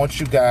 So we want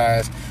you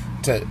guys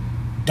to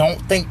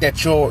don't think that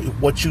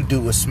what you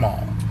do is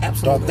small.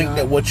 Absolutely don't think not.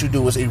 that what you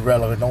do is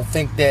irrelevant. Don't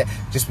think that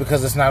just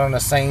because it's not on the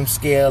same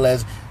scale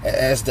as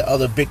the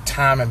other big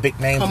time and big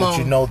names that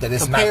you know that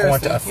it's not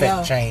going to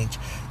affect change.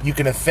 You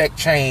can affect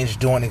change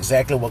doing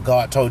exactly what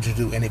God told you to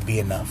do, and it be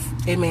enough.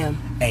 Amen.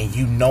 And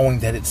you knowing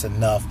that it's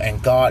enough,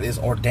 and God is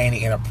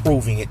ordaining and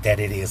approving it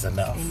that it is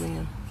enough.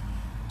 Amen.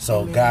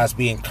 So guys,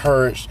 be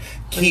encouraged.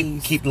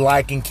 Keep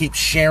liking, keep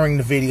sharing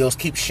the videos,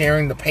 keep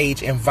sharing the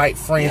page, invite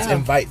friends,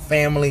 invite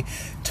family,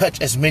 touch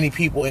as many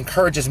people,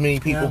 encourage as many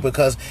people,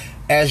 because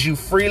as you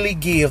freely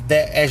give,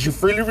 that as you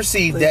freely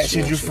receive, that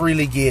should you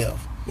freely give.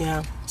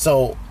 Yeah.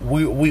 So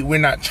we're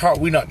not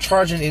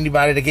charging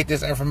anybody to get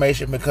this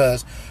information,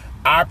 because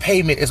our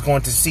payment is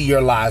going to see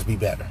your lives be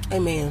better.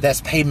 Amen.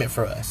 That's payment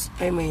for us.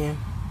 Amen.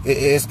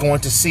 It's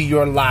going to see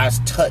your lives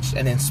touched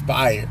and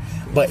inspired.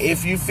 But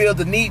if you feel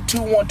the need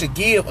to want to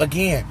give,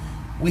 again,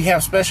 we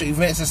have special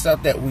events and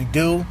stuff that we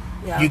do.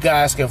 You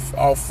guys can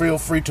feel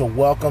free to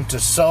welcome to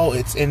sow.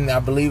 It's in, I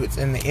believe it's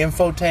in the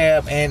info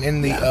tab and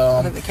in the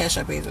the Cash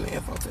App page in the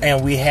info tab.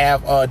 And we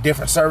have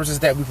different services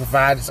that we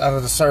provide. It's under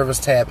the service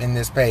tab in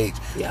this page.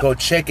 Go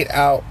check it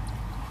out.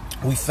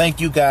 We thank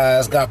you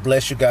guys. God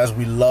bless you guys.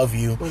 We love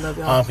you. We love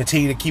y'all.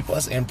 Continue to keep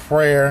us in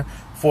prayer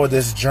for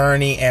this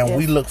journey, and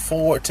we look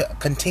forward to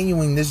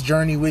continuing this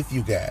journey with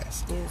you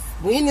guys. Yes.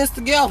 We in this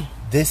together.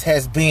 This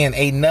has been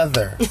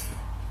another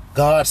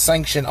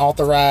God-sanctioned,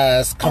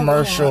 authorized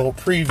commercial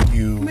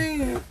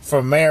preview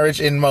for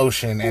Marriage in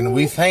Motion, and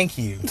we thank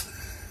you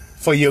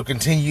for your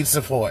continued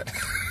support.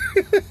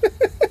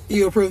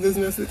 You approve this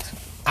message?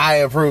 I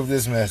approve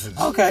this message.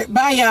 Okay,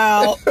 bye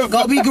y'all.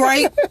 Go be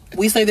great.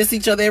 We say this to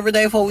each other every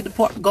day before we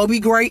depart. Go be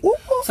great.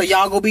 So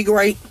y'all go be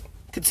great.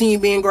 Continue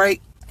being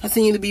great.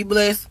 Continue to be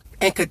blessed.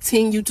 And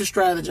continue to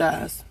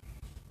strategize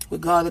with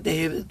God at the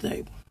head of the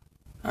table.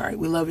 All right,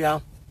 we love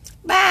y'all.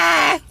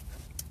 Bye.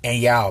 And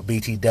y'all,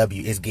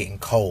 BTW is getting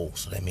cold,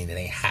 so that means it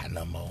ain't hot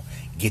no more.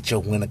 Get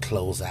your winter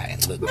clothes out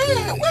and look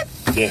good. What?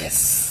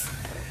 Yes.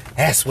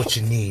 That's what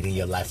you need in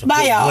your life.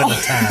 Bye, y'all.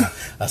 Winter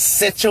time.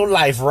 Set your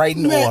life right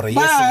in order. Bye.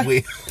 Yes, it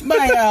will.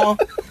 Bye, y'all.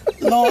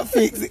 Lord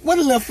fix it. What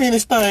a little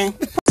finished thing.